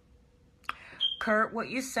 Kurt, what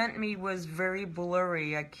you sent me was very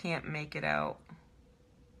blurry. I can't make it out.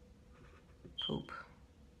 Poop.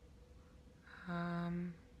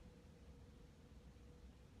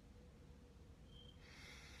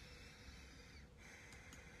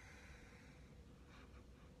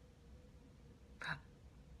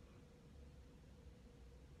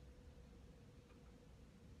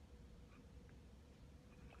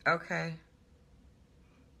 Okay.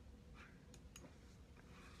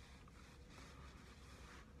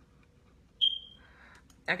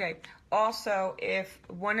 Okay. Also, if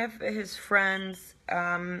one of his friends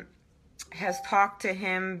has talked to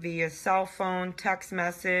him via cell phone, text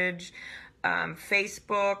message,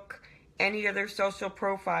 Facebook, any other social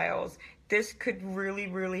profiles, this could really,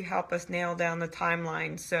 really help us nail down the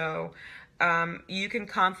timeline. So you can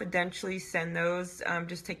confidentially send those.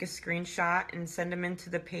 Just take a screenshot and send them into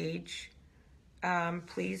the page,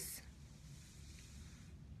 please.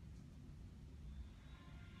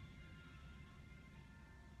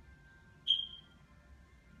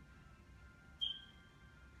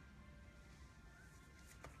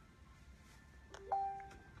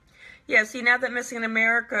 Yeah, see, now that Missing in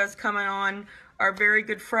America is coming on, our very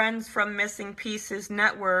good friends from Missing Pieces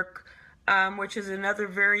Network, which is another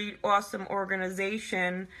very awesome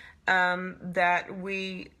organization that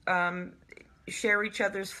we share each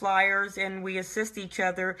other's flyers and we assist each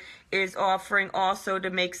other, is offering also to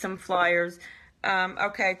make some flyers.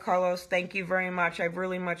 Okay, Carlos, thank you very much. I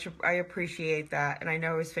appreciate that, and I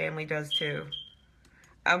know his family does too.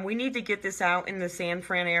 We need to get this out in the San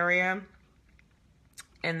Fran area,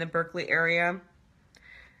 in the Berkley area.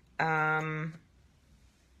 And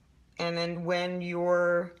then when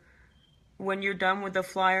you're done with the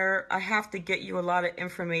flyer, I have to get you a lot of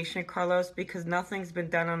information, Carlos, because nothing's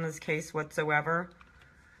been done on this case whatsoever.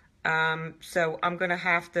 So I'm going to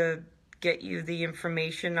have to get you the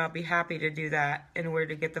information. I'll be happy to do that in order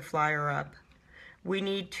to get the flyer up. We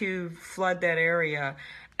need to flood that area.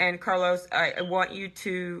 And Carlos, I want you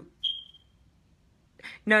to...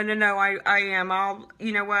 No, I am.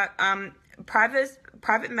 You know what?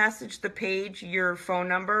 Private message the page, your phone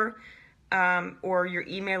number, or your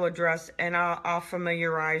email address, and I'll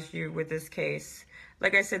familiarize you with this case.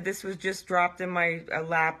 Like I said, this was just dropped in my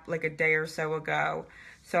lap like a day or so ago.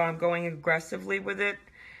 So I'm going aggressively with it,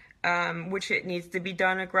 which it needs to be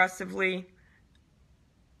done aggressively.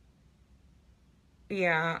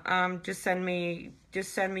 Yeah, just send me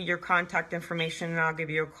your contact information and I'll give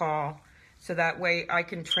you a call. So that way I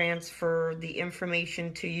can transfer the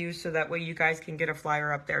information to you, so that way you guys can get a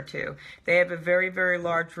flyer up there too. They have a very, very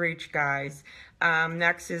large reach, guys.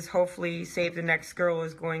 Next is hopefully Save the Next Girl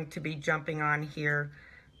is going to be jumping on here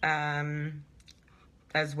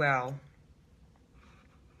as well.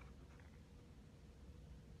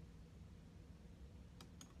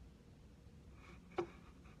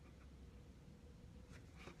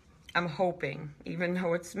 I'm hoping, even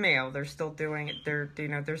though it's male, they're still doing it.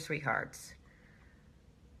 They're sweethearts.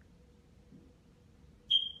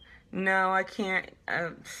 No, I can't.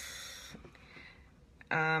 The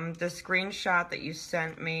screenshot that you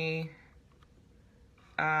sent me,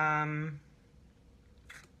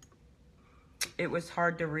 it was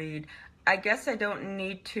hard to read. I guess I don't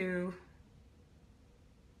need to.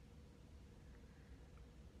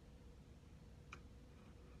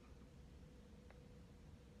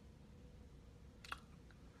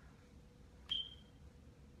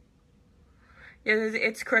 Yeah,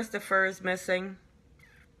 it's Kristofer is missing.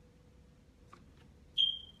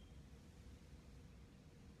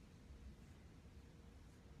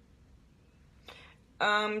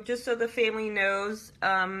 Just so the family knows,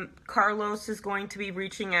 Carlos is going to be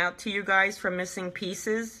reaching out to you guys for Missing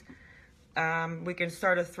Pieces. We can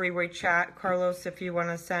start a three-way chat, Carlos, if you want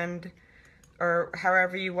to send, or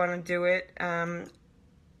however you want to do it.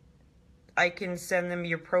 I I can send them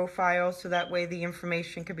your profile so that way the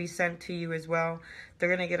information could be sent to you as well. They're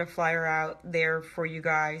going to get a flyer out there for you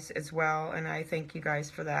guys as well, and I thank you guys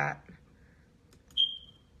for that.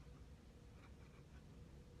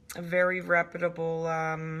 A very reputable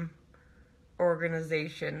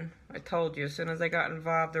organization. I told you, as soon as I got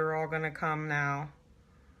involved, they're all going to come now.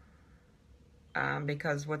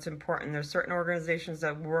 Because what's important, there's certain organizations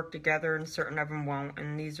that work together and certain of them won't,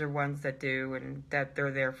 and these are ones that do, and that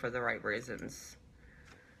they're there for the right reasons.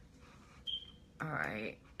 All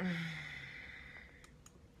right.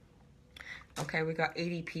 Okay, we got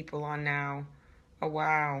 80 people on now. Oh,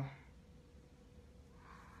 wow.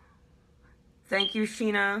 Thank you,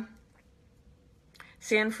 Sheena.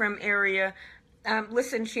 San Fran area.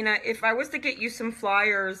 Listen, Sheena, if I was to get you some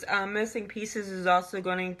flyers, Missing Pieces is also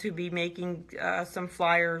going to be making some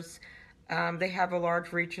flyers. They have a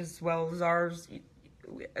large reach as well as ours,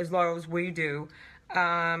 as well as we do,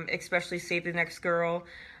 especially Save the Next Girl.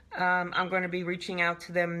 I'm going to be reaching out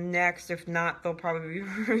to them next. If not, they'll probably be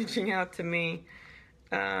reaching out to me.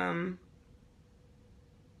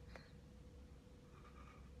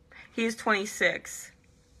 He's 26.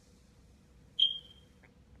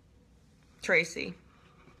 Tracy.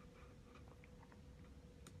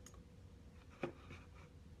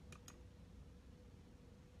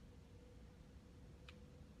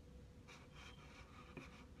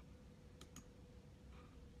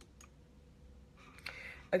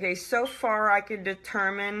 Okay, so far I can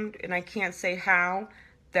determine, and I can't say how,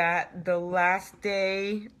 that the last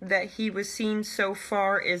day that he was seen so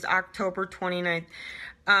far is October 29th.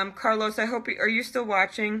 Carlos, I hope are you still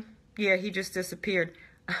watching? Yeah, he just disappeared.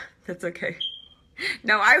 That's okay.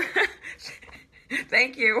 No,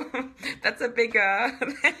 thank you. That's a big,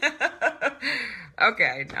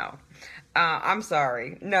 okay, no. I'm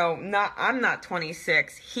sorry. No, I'm not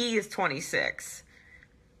 26. He is 26.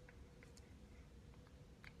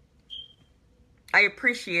 I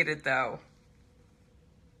appreciate it, though.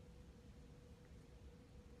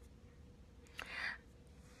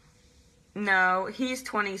 No, he's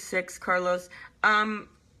 26, Carlos.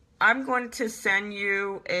 I'm going to send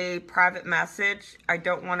you a private message. I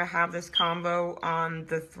don't want to have this combo on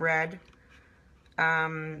the thread.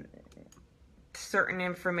 Certain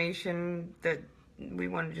information that we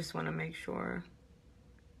just want to make sure.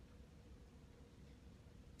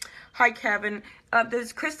 Hi, Kevin.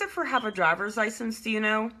 Does Kristofer have a driver's license, do you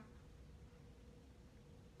know?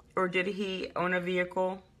 Or did he own a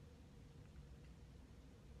vehicle?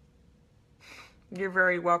 You're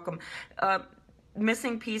very welcome.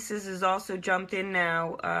 Missing Pieces is also jumped in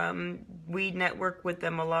now. We network with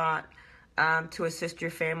them a lot to assist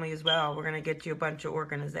your family as well. We're going to get you a bunch of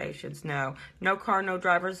organizations. No car, no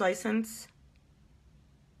driver's license.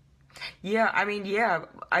 Yeah, I mean, yeah,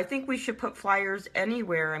 I think we should put flyers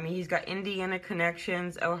anywhere. I mean, he's got Indiana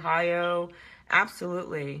connections, Ohio.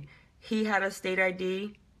 Absolutely. He had a state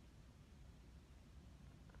ID.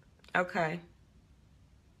 Okay.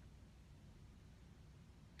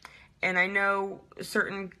 And I know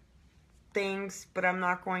certain things, but I'm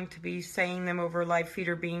not going to be saying them over live feed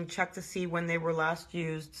or being checked to see when they were last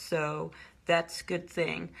used. So that's a good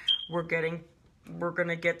thing. We're going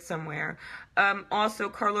to get somewhere. Also,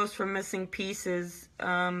 Carlos from Missing Pieces.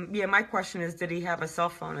 Yeah, my question is, did he have a cell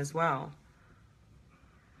phone as well?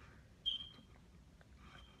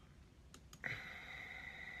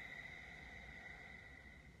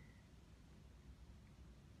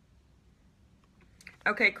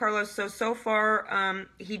 Okay, Carlos, so far,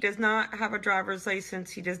 he does not have a driver's license,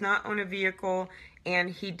 he does not own a vehicle, and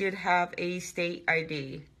he did have a state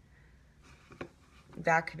ID.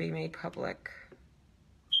 That could be made public.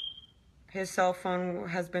 His cell phone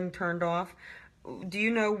has been turned off. Do you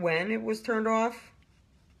know when it was turned off?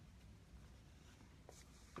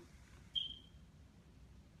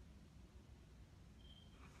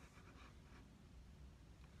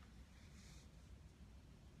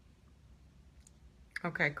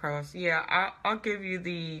 Okay, Carlos. Yeah, I'll give you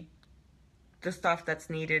the stuff that's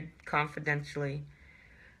needed confidentially.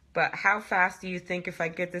 But how fast do you think if I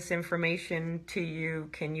get this information to you,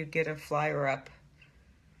 can you get a flyer up?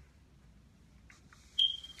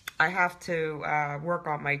 I have to work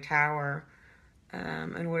on my tower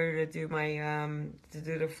in order to do my to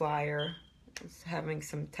do the flyer. It's having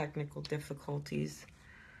some technical difficulties.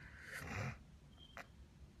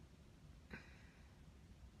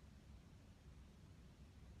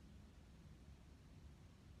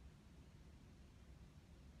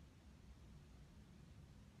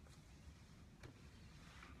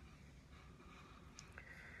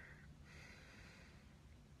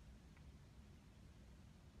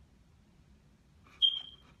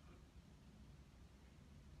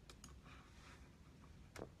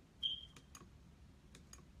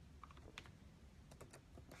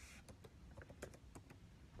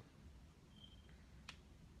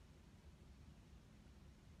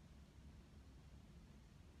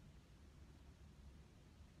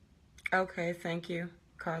 Okay, thank you,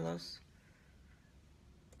 Carlos.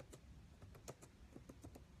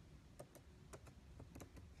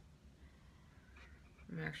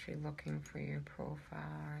 I'm actually looking for your profile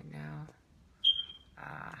right now.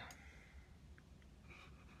 Ah.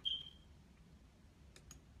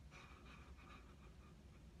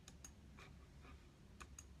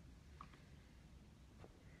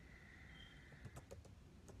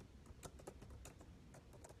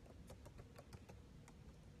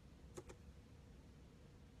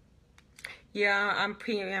 Yeah, I'm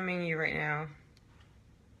PMing you right now,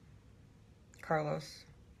 Carlos.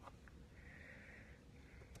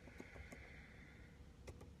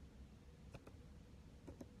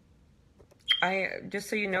 Just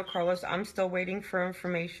so you know, Carlos, I'm still waiting for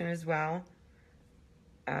information as well.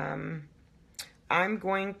 I'm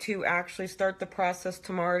going to actually start the process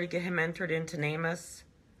tomorrow to get him entered into NamUs.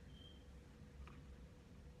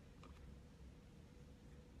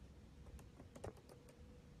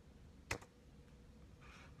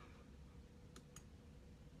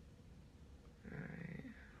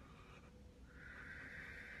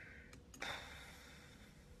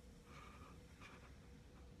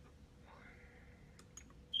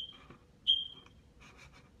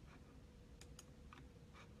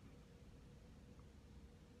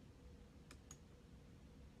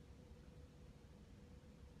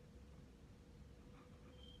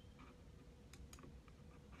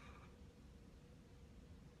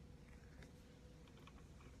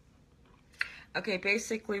 Okay,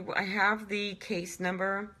 basically, I have the case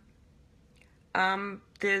number. The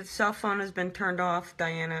cell phone has been turned off,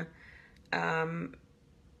 Diana.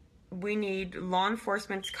 We need law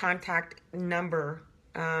enforcement's contact number.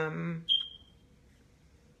 Like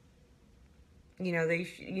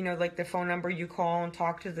the phone number you call and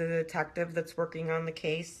talk to the detective that's working on the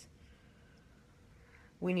case.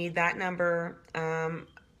 We need that number.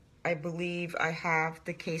 I believe I have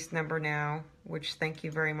the case number now, which thank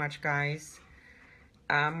you very much, guys.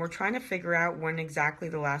 We're trying to figure out when exactly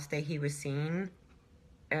the last day he was seen.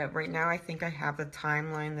 Right now, I think I have the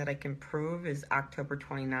timeline that I can prove is October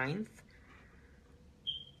 29th.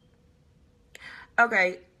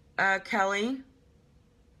 Okay, Kelly.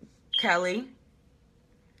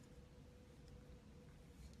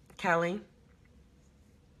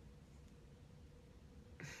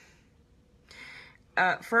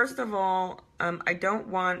 First of all, I don't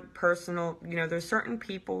want personal, there's certain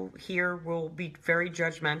people here will be very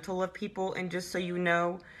judgmental of people, and just so you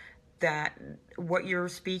know that what you're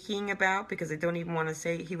speaking about, because I don't even want to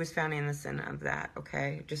say he was found innocent of that,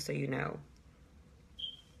 okay? Just so you know.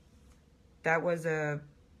 That was a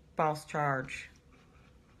false charge.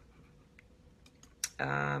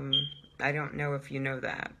 I don't know if you know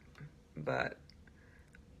that, but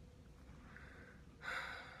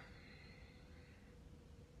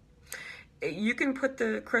you can put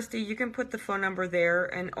you can put the phone number there,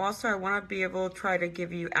 and also I want to be able to try to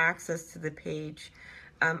give you access to the page.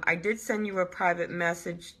 I did send you a private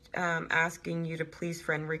message asking you to please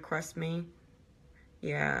friend request me.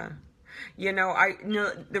 Yeah.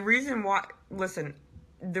 The reason why, listen,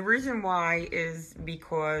 the reason why is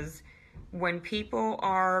because when people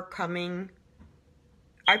are coming,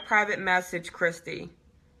 I private message Christy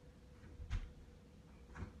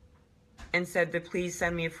and said to please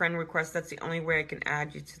send me a friend request. That's the only way I can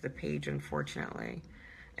add you to the page, unfortunately.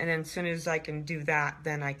 And then as soon as I can do that,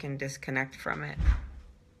 then I can disconnect from it.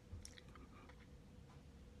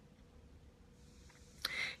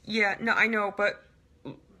 Yeah, no, I know, but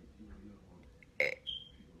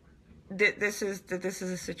this is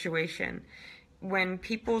a situation. When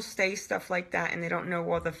people say stuff like that and they don't know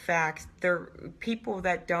all the facts, they're people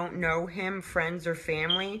that don't know him, friends or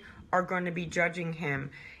family, are going to be judging him,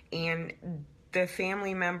 and the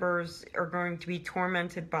family members are going to be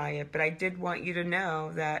tormented by it. But I did want you to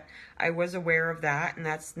know that I was aware of that, and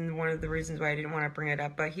that's one of the reasons why I didn't want to bring it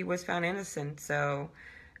up. But he was found innocent, so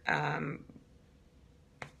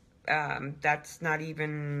that's not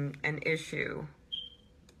even an issue.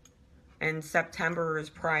 And September is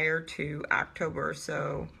prior to October,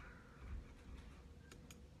 so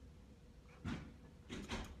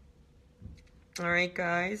all right,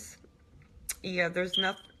 guys. Yeah, there's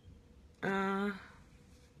nothing. All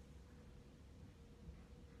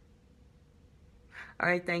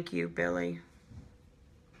right, thank you, Billy.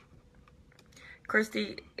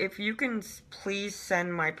 Christy, if you can please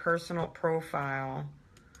send my personal profile.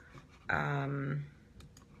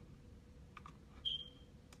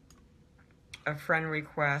 A friend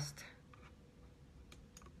request.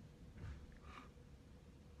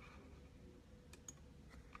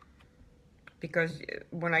 Because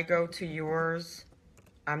when I go to yours,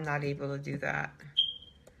 I'm not able to do that.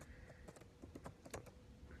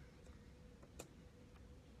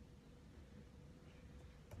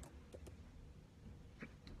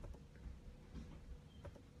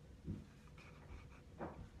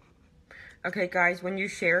 Okay, guys, when you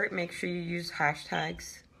share it, make sure you use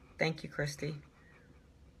hashtags. Thank you, Christy.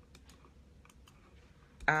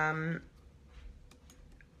 I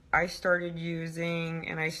started using,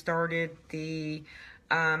 and I started the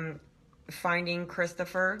Finding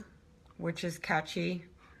Kristofer, which is catchy.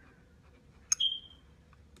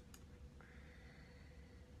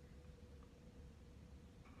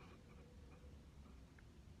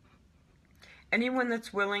 Anyone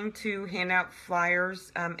that's willing to hand out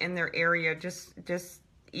flyers in their area, just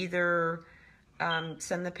either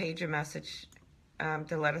send the page a message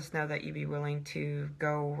to let us know that you'd be willing to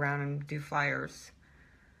go around and do flyers.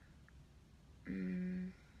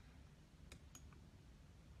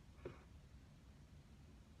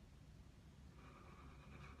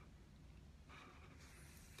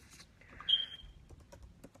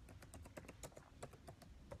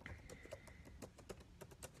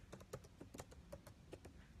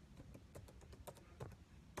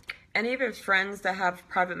 Any of his friends that have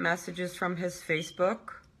private messages from his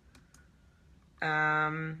Facebook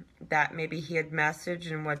that maybe he had messaged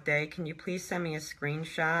and what day, can you please send me a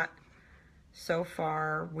screenshot? So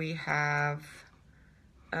far we have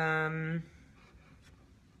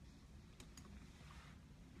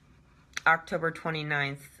October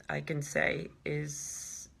 29th, I can say,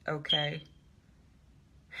 is okay.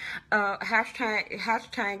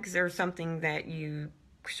 Hashtags are something that you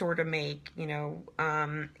sort of make, you know,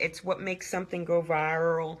 it's what makes something go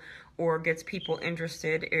viral or gets people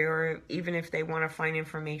interested, or even if they want to find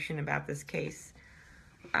information about this case.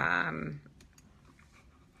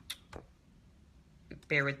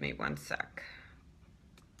 Bear with me one sec.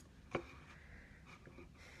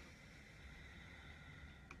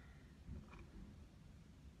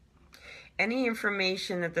 Any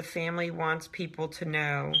information that the family wants people to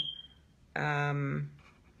know,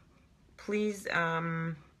 please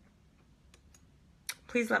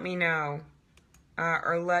let me know,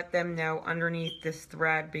 or let them know underneath this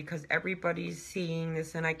thread, because everybody's seeing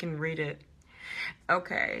this and I can read it.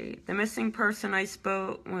 Okay, the missing person I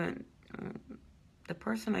spoke with, the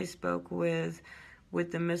person I spoke with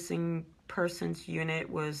the missing persons unit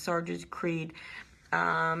was Sergeant Creed.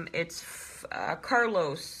 It's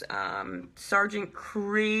Carlos, Sergeant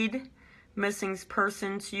Creed, missing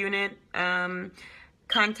persons unit.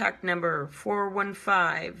 Contact number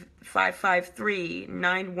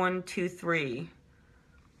 415-553-9123.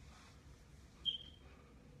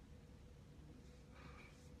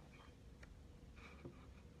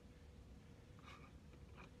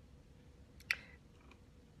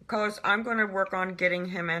 Carlos, I'm going to work on getting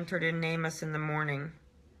him entered in NamUs in the morning.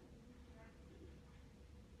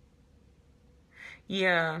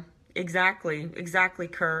 Yeah, exactly,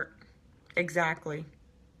 Kurt. Exactly.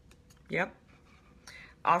 Yep.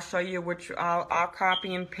 I'll show you which, I'll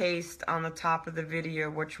copy and paste on the top of the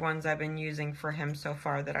video which ones I've been using for him so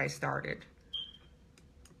far that I started.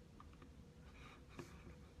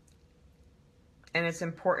 And it's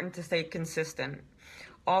important to stay consistent.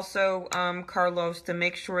 Also, Carlos, to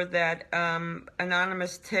make sure that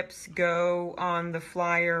anonymous tips go on the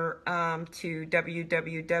flyer to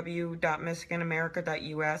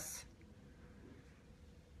www.missingamerica.us.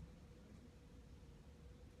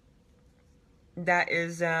 That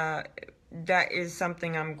is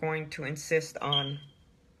something I'm going to insist on.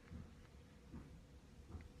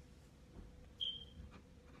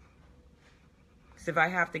 Because if I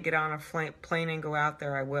have to get on a plane and go out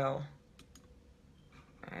there, I will.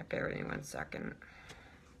 Alright, bear with me one second.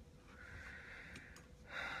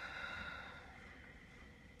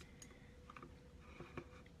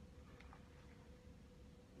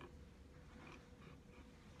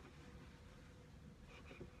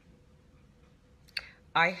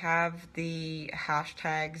 I have the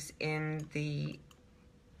hashtags in the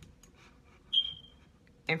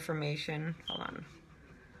information. Hold on.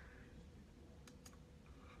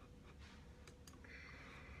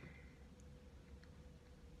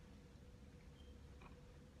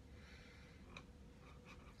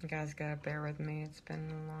 You guys gotta bear with me. It's been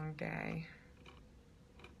a long day.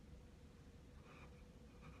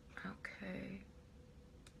 Okay.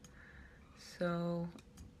 So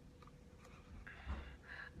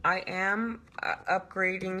I am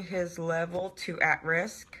upgrading his level to at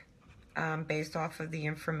risk based off of the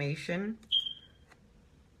information,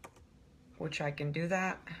 which I can do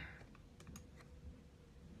that.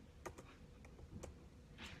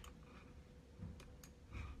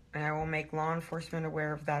 And I will make law enforcement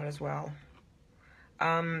aware of that as well.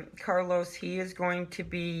 Carlos, he is going to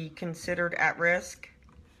be considered at risk,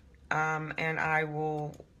 and I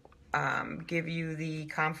will give you the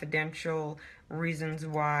confidential reasons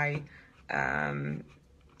why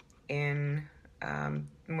in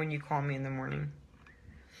when you call me in the morning.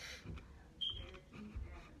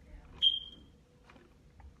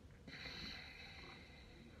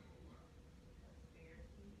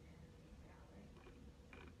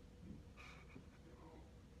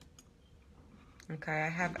 Okay, I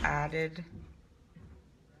have added.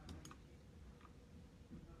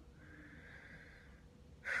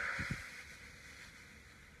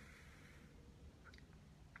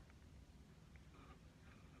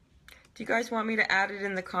 Do you guys want me to add it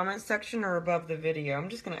in the comment section or above the video? I'm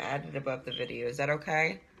just going to add it above the video. Is that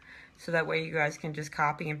okay? So that way you guys can just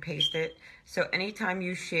copy and paste it. So anytime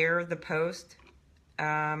you share the post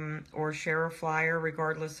or share a flyer,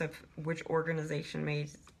 regardless of which organization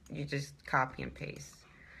made, you just copy and paste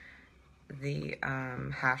the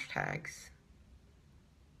hashtags.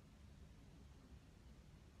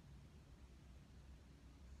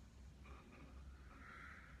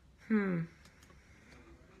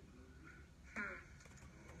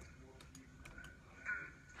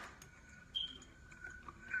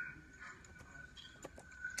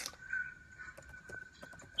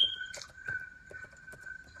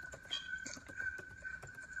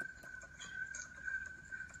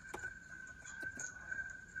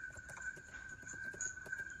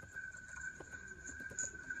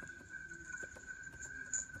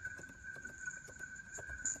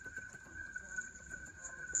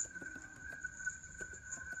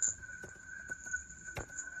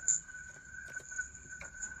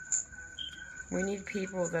 We need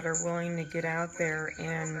people that are willing to get out there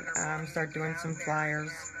and start doing some flyers.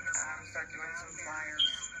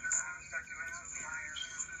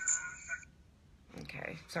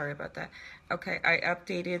 Okay, sorry about that. Okay, I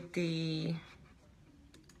updated the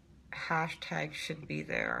hashtag, should be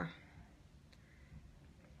there.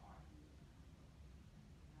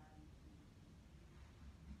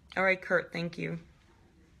 All right, Kurt, thank you.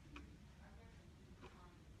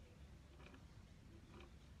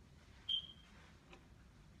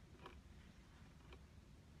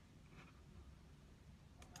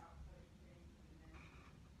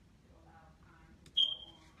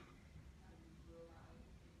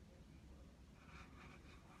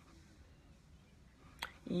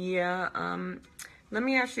 Yeah, let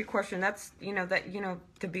me ask you a question. That's,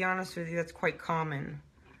 to be honest with you, that's quite common.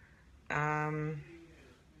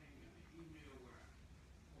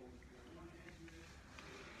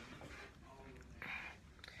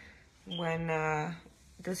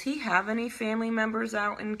 Does he have any family members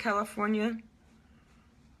out in California?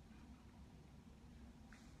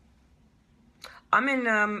 I'm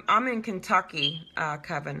in Kentucky,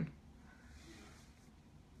 Kevin.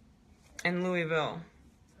 In Louisville.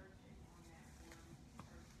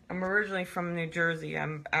 I'm originally from New Jersey.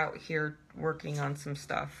 I'm out here working on some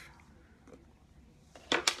stuff.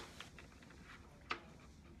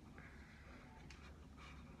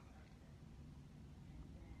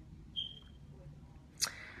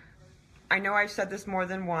 I know I've said this more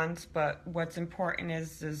than once, but what's important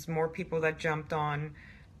is more people that jumped on.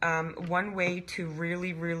 One way to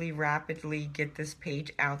really, really rapidly get this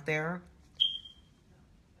page out there.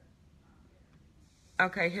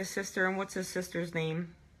 Okay, his sister, and what's his sister's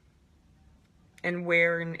name? And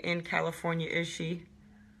where in California is she?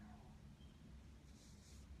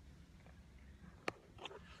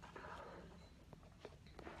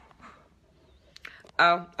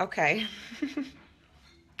 Oh, okay.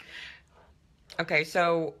 Okay,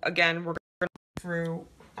 so again, we're going through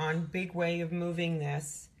on big way of moving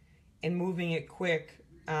this and moving it quick.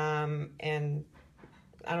 And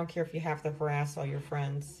I don't care if you have to harass all your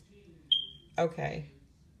friends. Okay.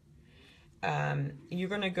 You're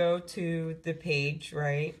going to go to the page,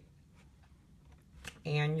 right?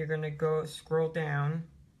 And you're going to go scroll down.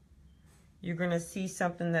 You're going to see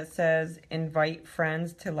something that says invite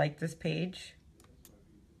friends to like this page.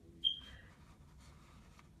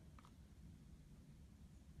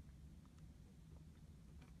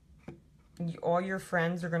 All your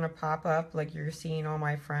friends are going to pop up like you're seeing all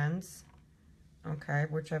my friends. Okay,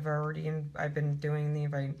 which I've been doing the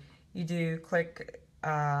invite. You do click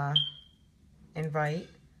invite.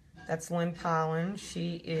 That's Lynn Collins.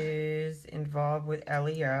 She is involved with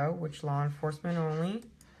LEO, which law enforcement only.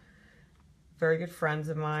 Very good friends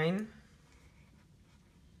of mine.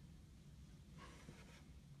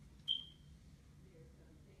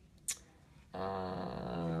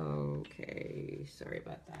 Okay, sorry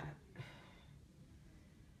about that.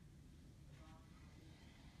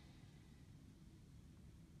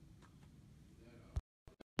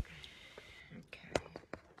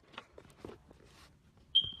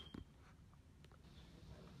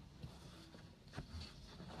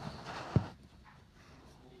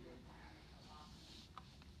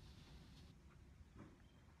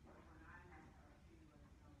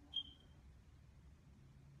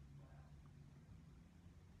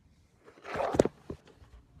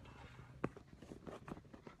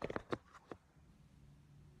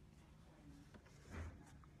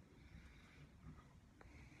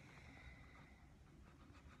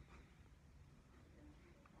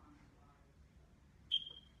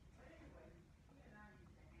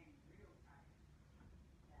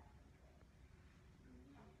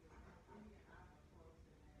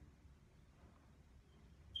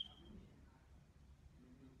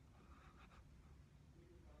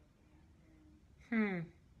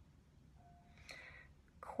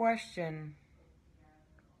 Question.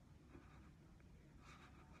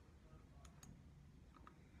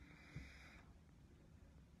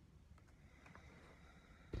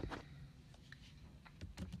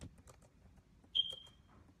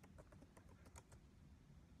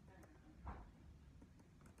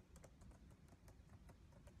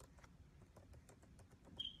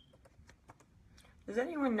 Does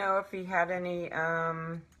anyone know if he had any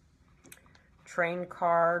train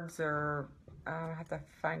cards, or I have to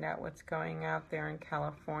find out what's going out there in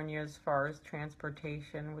California as far as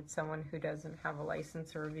transportation with someone who doesn't have a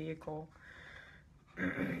license or a vehicle?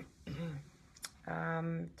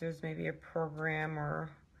 There's maybe a program or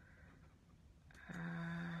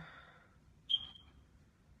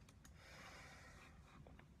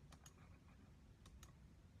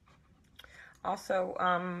also,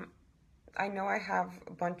 I know I have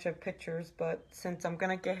a bunch of pictures, but since I'm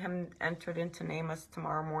going to get him entered into NamUs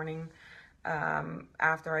tomorrow morning,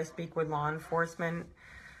 after I speak with law enforcement,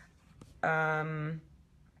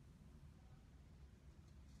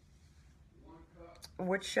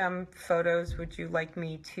 which photos would you like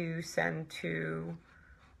me to send to,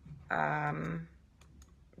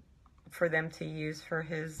 for them to use for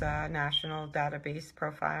his national database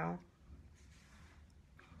profile?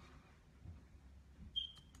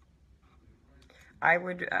 I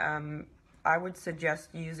would suggest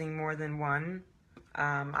using more than one.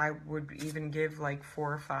 I would even give like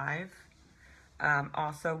 4 or 5.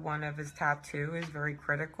 Also, one of his tattoo is very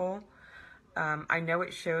critical. I know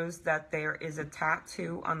it shows that there is a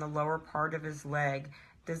tattoo on the lower part of his leg.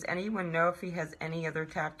 Does anyone know if he has any other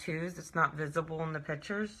tattoos that's not visible in the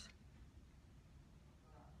pictures?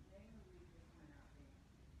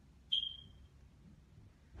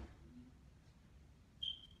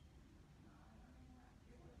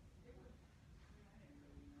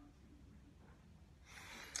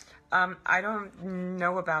 I don't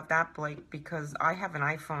know about that, Blake, because I have an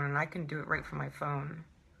iPhone and I can do it right from my phone.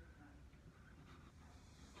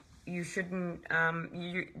 You shouldn't,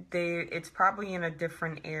 it's probably in a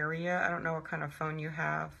different area. I don't know what kind of phone you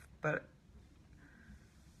have, but,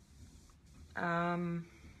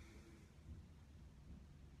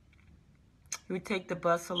 he would take the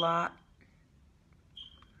bus a lot.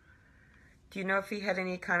 Do you know if he had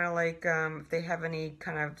any kind of like, if they have any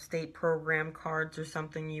kind of state program cards or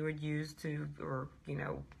something you would use to, or, you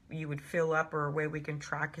know, you would fill up, or a way we can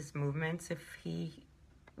track his movements if he,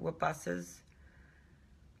 what buses?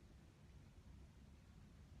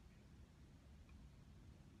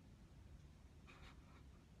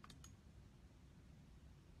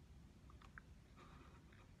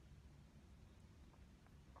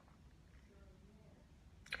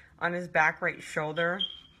 On his back right shoulder.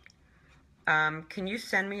 Can you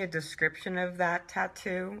send me a description of that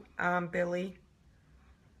tattoo, Billy?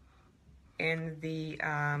 In the,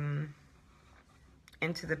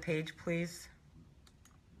 into the page, please.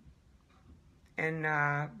 And,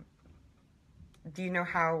 do you know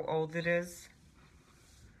how old it is?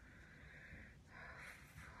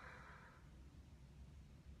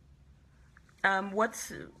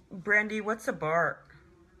 Brandy, what's a bark?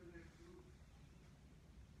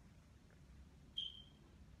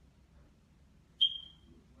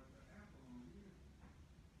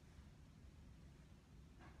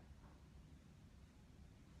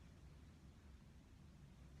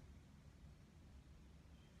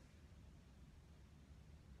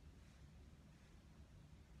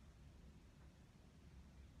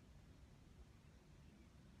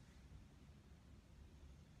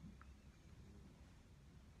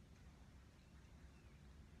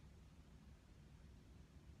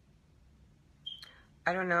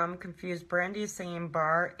 I don't know, I'm confused. Brandy is saying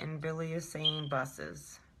bar and Billy is saying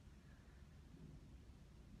buses.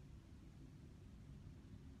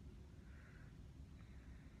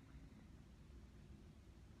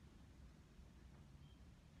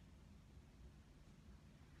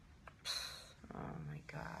 Oh my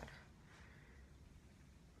God.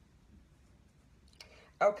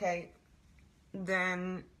 Okay,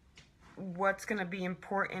 then what's going to be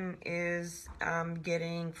important is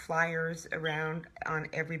getting flyers around on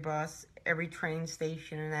every bus, every train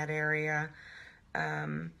station in that area.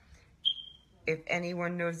 If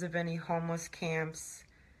anyone knows of any homeless camps,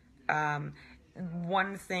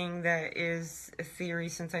 one thing that is a theory,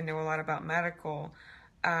 since I know a lot about medical,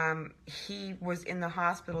 he was in the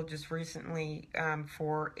hospital just recently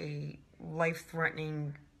for a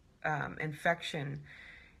life-threatening infection,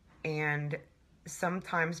 and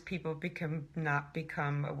sometimes people not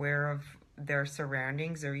become aware of their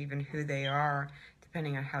surroundings or even who they are,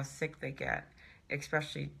 depending on how sick they get.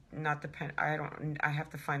 especially not depend. I have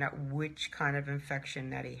to find out which kind of infection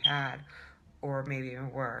that he had, or maybe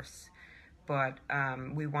even worse. But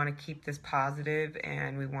we want to keep this positive,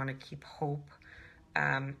 and we want to keep hope.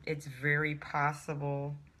 It's very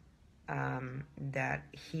possible that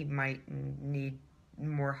he might need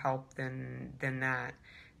more help than that.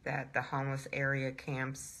 That the homeless area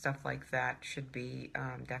camps, stuff like that, should be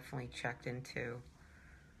definitely checked into.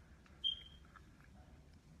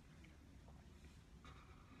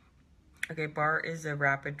 Okay, bar is a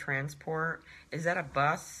rapid transport. Is that a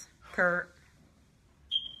bus, Kurt?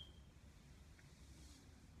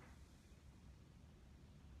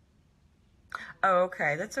 Oh,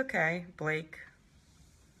 okay. That's okay, Blake.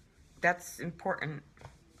 That's important.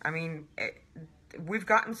 I mean, we've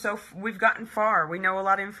gotten far. We know a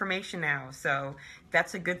lot of information now, so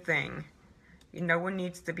that's a good thing. No one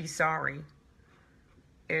needs to be sorry.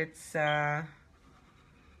 It's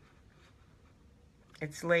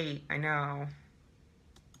late, I know.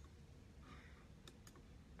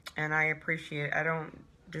 And I appreciate, I don't,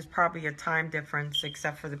 there's probably a time difference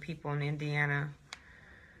except for the people in Indiana.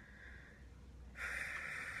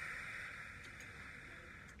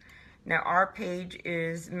 Now, our page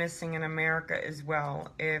is Missing in America as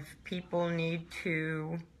well. If people need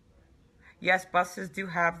to, yes, buses do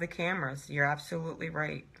have the cameras. You're absolutely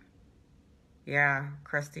right. Yeah,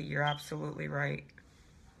 Christy, you're absolutely right.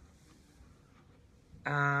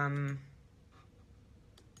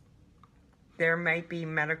 There might be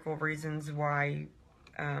medical reasons why,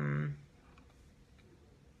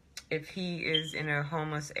 if he is in a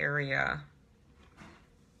homeless area,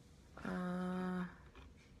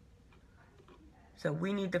 so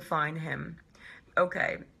we need to find him.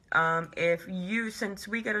 Okay, if you, since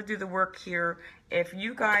we got to do the work here, if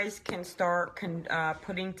you guys can start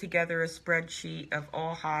putting together a spreadsheet of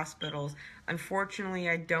all hospitals. Unfortunately,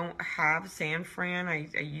 I don't have San Fran. I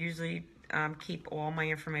usually keep all my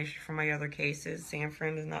information from my other cases. San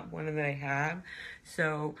Fran is not one that I have.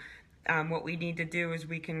 So what we need to do is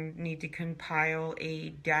need to compile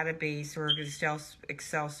a database or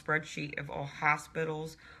Excel spreadsheet of all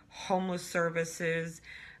hospitals, homeless services,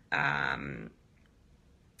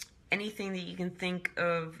 anything that you can think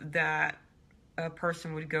of that a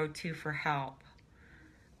person would go to for help.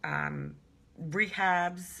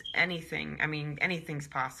 Rehabs, anything. I mean, anything's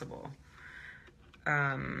possible.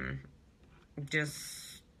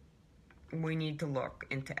 Just, we need to look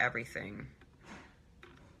into everything.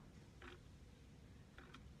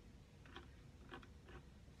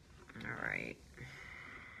 All right.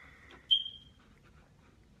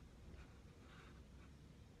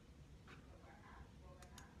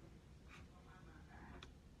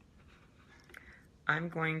 I'm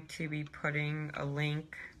going to be putting a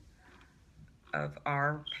link of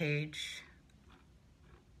our page,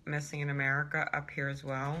 Missing in America, up here as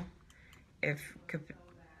well.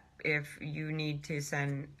 If you need to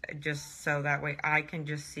send, just so that way I can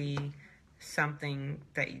just see something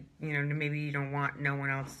that, maybe you don't want no one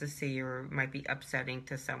else to see, or might be upsetting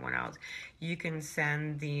to someone else, you can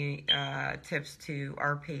send the tips to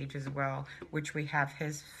our page as well, which we have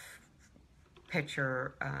his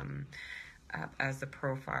picture as the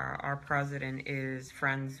profile. Our president is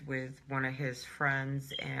friends with one of his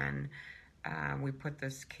friends, and we put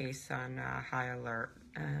this case on high alert,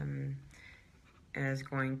 and is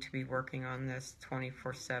going to be working on this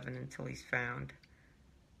 24/7 until he's found.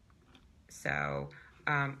 So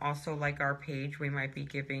also, like our page, we might be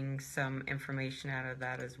giving some information out of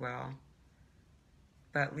that as well.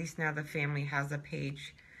 But at least now the family has a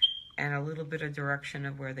page and a little bit of direction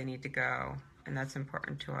of where they need to go, and that's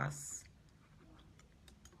important to us.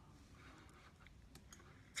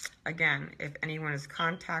 Again, if anyone is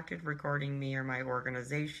contacted regarding me or my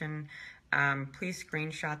organization, please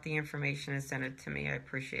screenshot the information and send it to me. I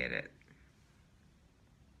appreciate it.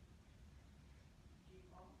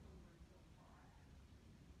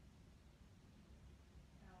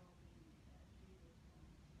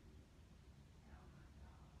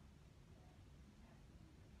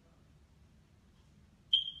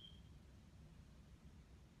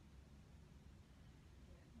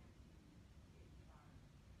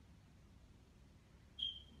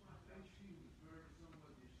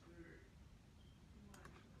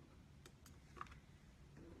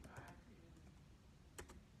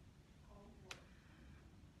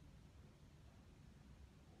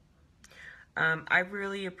 I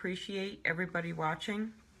really appreciate everybody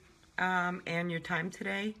watching and your time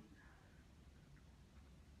today.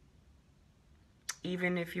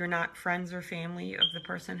 Even if you're not friends or family of the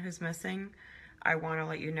person who's missing, I want to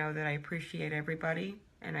let you know that I appreciate everybody,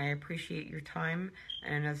 and I appreciate your time,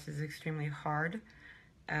 and this is extremely hard.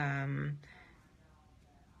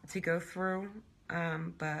 to go through.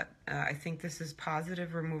 But I think this is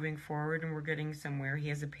positive. We're moving forward and we're getting somewhere. He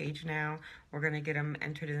has a page now. We're going to get him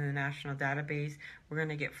entered in the national database. We're going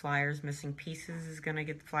to get flyers. Missing Pieces is going to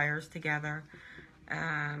get flyers together.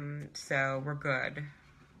 So we're good.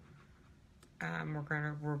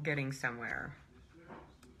 We're getting somewhere.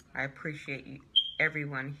 I appreciate you,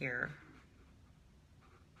 everyone here.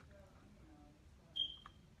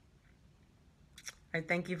 I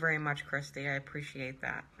thank you very much, Christy. I appreciate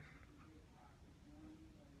that.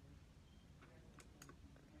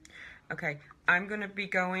 Okay, I'm going to be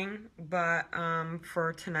going, but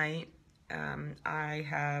for tonight, I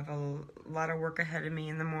have a lot of work ahead of me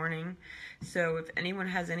in the morning. So if anyone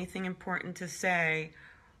has anything important to say,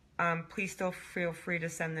 please still feel free to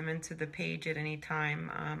send them into the page at any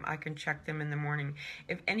time. I can check them in the morning.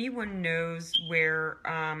 If anyone knows where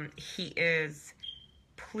he is,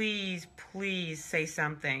 please say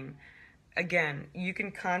something. Again, you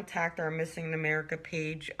can contact our Missing in America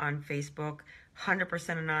page on Facebook.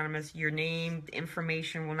 100% anonymous. Your name,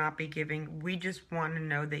 information will not be given. We just want to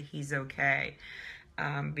know that he's okay.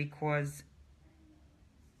 Because,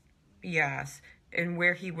 yes, and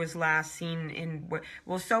where he was last seen in what,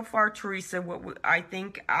 well, so far, Teresa, I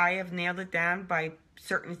think I have nailed it down by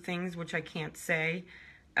certain things, which I can't say,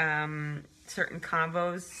 certain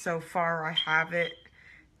convos. So far, I have it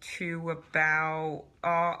to about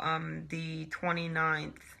the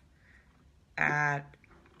 29th at,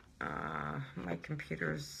 my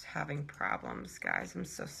computer's having problems, guys. I'm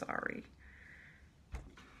so sorry.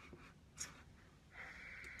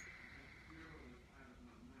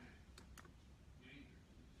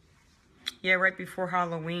 Yeah, right before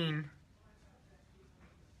Halloween.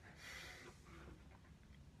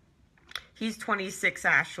 He's 26,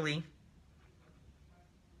 Ashley.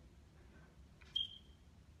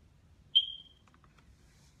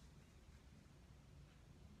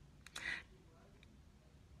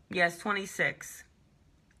 Yes, 26.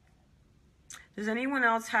 Does anyone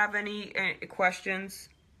else have any questions?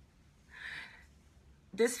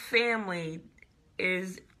 This family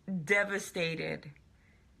is devastated.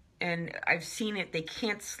 And I've seen it. They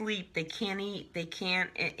can't sleep. They can't eat. They can't.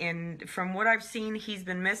 And from what I've seen, he's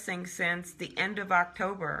been missing since the end of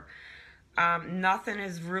October. Nothing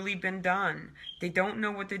has really been done. They don't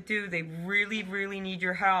know what to do. They really need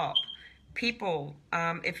your help. People,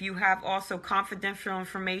 if you have also confidential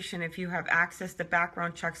information, if you have access to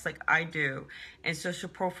background checks like I do and social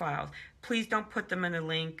profiles, please don't put them in a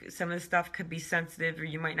link. Some of the stuff could be sensitive or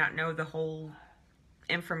you might not know the whole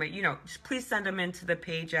information. You know, just please send them into the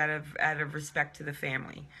page out of respect to the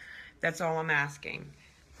family. That's all I'm asking.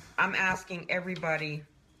 I'm asking everybody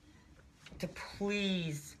to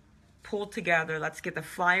please pull together. Let's get the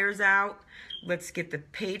flyers out. Let's get the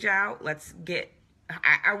page out. Let's get,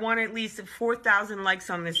 I want at least 4,000 likes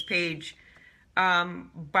on this page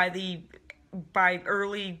by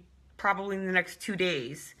early, probably in the next 2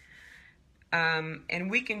 days. And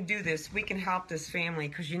we can do this. We can help this family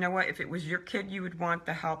because you know what? If it was your kid, you would want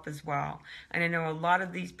the help as well. And I know a lot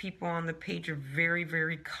of these people on the page are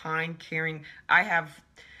very kind, caring.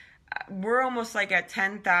 We're almost like at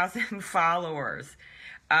 10,000 followers.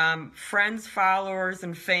 Friends, followers,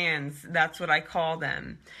 and fans. That's what I call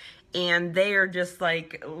them. And they are just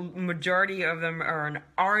like, majority of them are an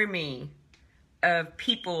army of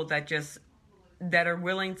people that are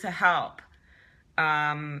willing to help.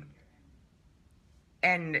 And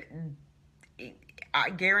I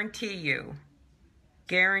guarantee you,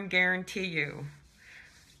 a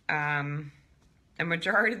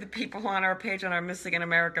majority of the people on our page, on our Missing in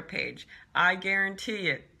America page, I guarantee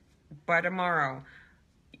it, by tomorrow,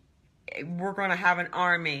 we're going to have an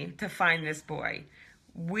army to find this boy.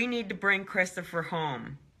 We need to bring Kristofer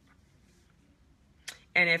home.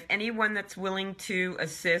 And if anyone that's willing to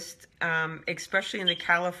assist, especially in the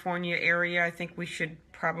California area, I think we should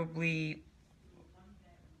probably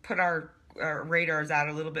put our radars out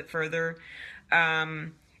a little bit further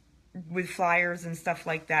with flyers and stuff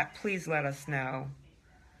like that. Please let us know.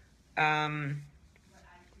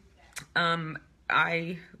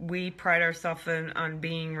 We pride ourselves on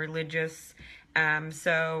being religious,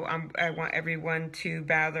 so I want everyone to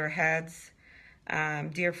bow their heads.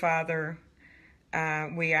 Dear Father,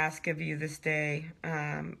 we ask of you this day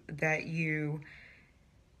that you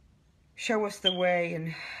show us the way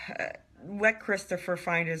and let Kristofer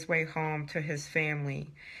find his way home to his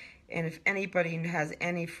family. And if anybody has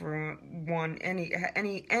any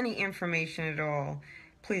information at all,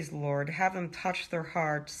 please, Lord, have them touch their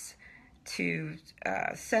hearts to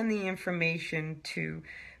send the information to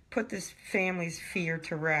put this family's fear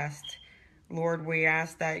to rest. Lord, we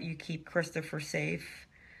ask that you keep Kristofer safe.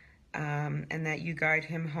 and that you guide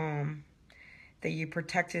him home, that you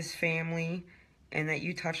protect his family, and that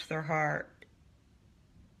you touch their heart.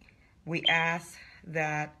 We ask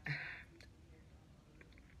that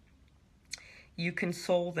you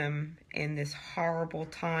console them in this horrible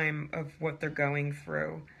time of what they're going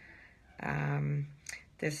through.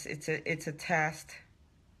 It's a test.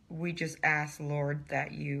 We just ask, Lord,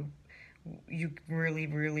 that you really,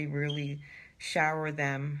 really, really shower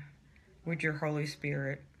them with your Holy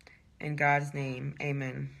Spirit. In God's name,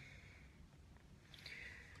 amen.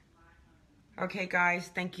 Okay,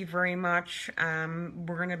 guys, thank you very much.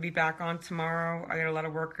 We're going to be back on tomorrow. I got a lot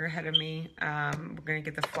of work ahead of me. We're going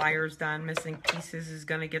to get the flyers done. Missing Pieces is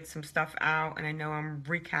going to get some stuff out, and I know I'm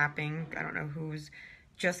recapping. I don't know who's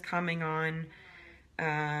just coming on.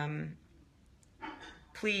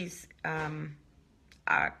 Please,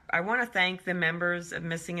 I want to thank the members of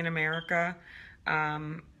Missing in America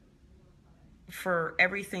for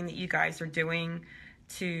everything that you guys are doing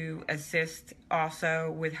to assist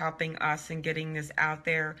also with helping us and getting this out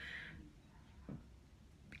there.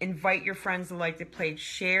 Invite your friends to like the page.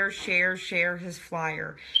 Share his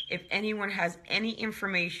flyer. If anyone has any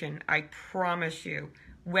information, I promise you,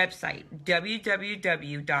 website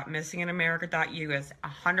www.missinginamerica.us,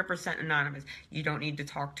 100% anonymous. You don't need to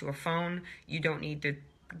talk to a phone. You don't need to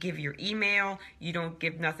give your email. You don't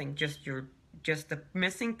give nothing. Just the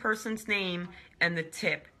missing person's name and the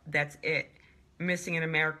tip. That's it. Missing in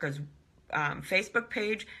America's Facebook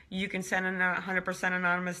page, you can send in 100%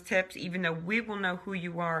 anonymous tips, even though we will know who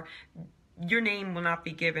you are. Your name will not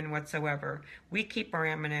be given whatsoever. We keep our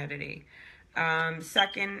anonymity.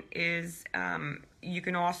 Second is you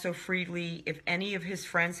can also freely, if any of his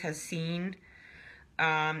friends has seen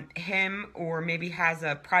him or maybe has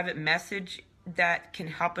a private message that can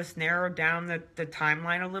help us narrow down the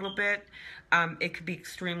timeline a little bit, it could be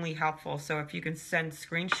extremely helpful. So if you can send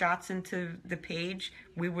screenshots into the page,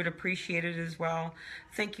 we would appreciate it as well.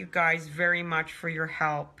 Thank you guys very much for your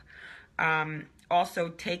help. Also,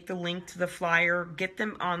 take the link to the flyer, get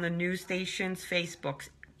them on the news stations, Facebooks,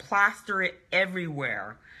 plaster it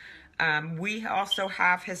everywhere. We also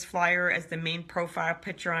have his flyer as the main profile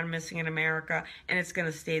picture on Missing in America, and it's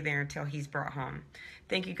going to stay there until he's brought home.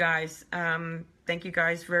 Thank you guys. Thank you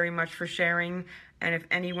guys very much for sharing. And if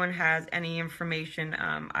anyone has any information,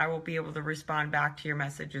 I will be able to respond back to your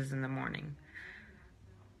messages in the morning.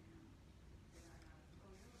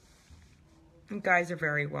 You guys are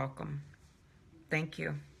very welcome. Thank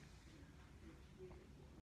you.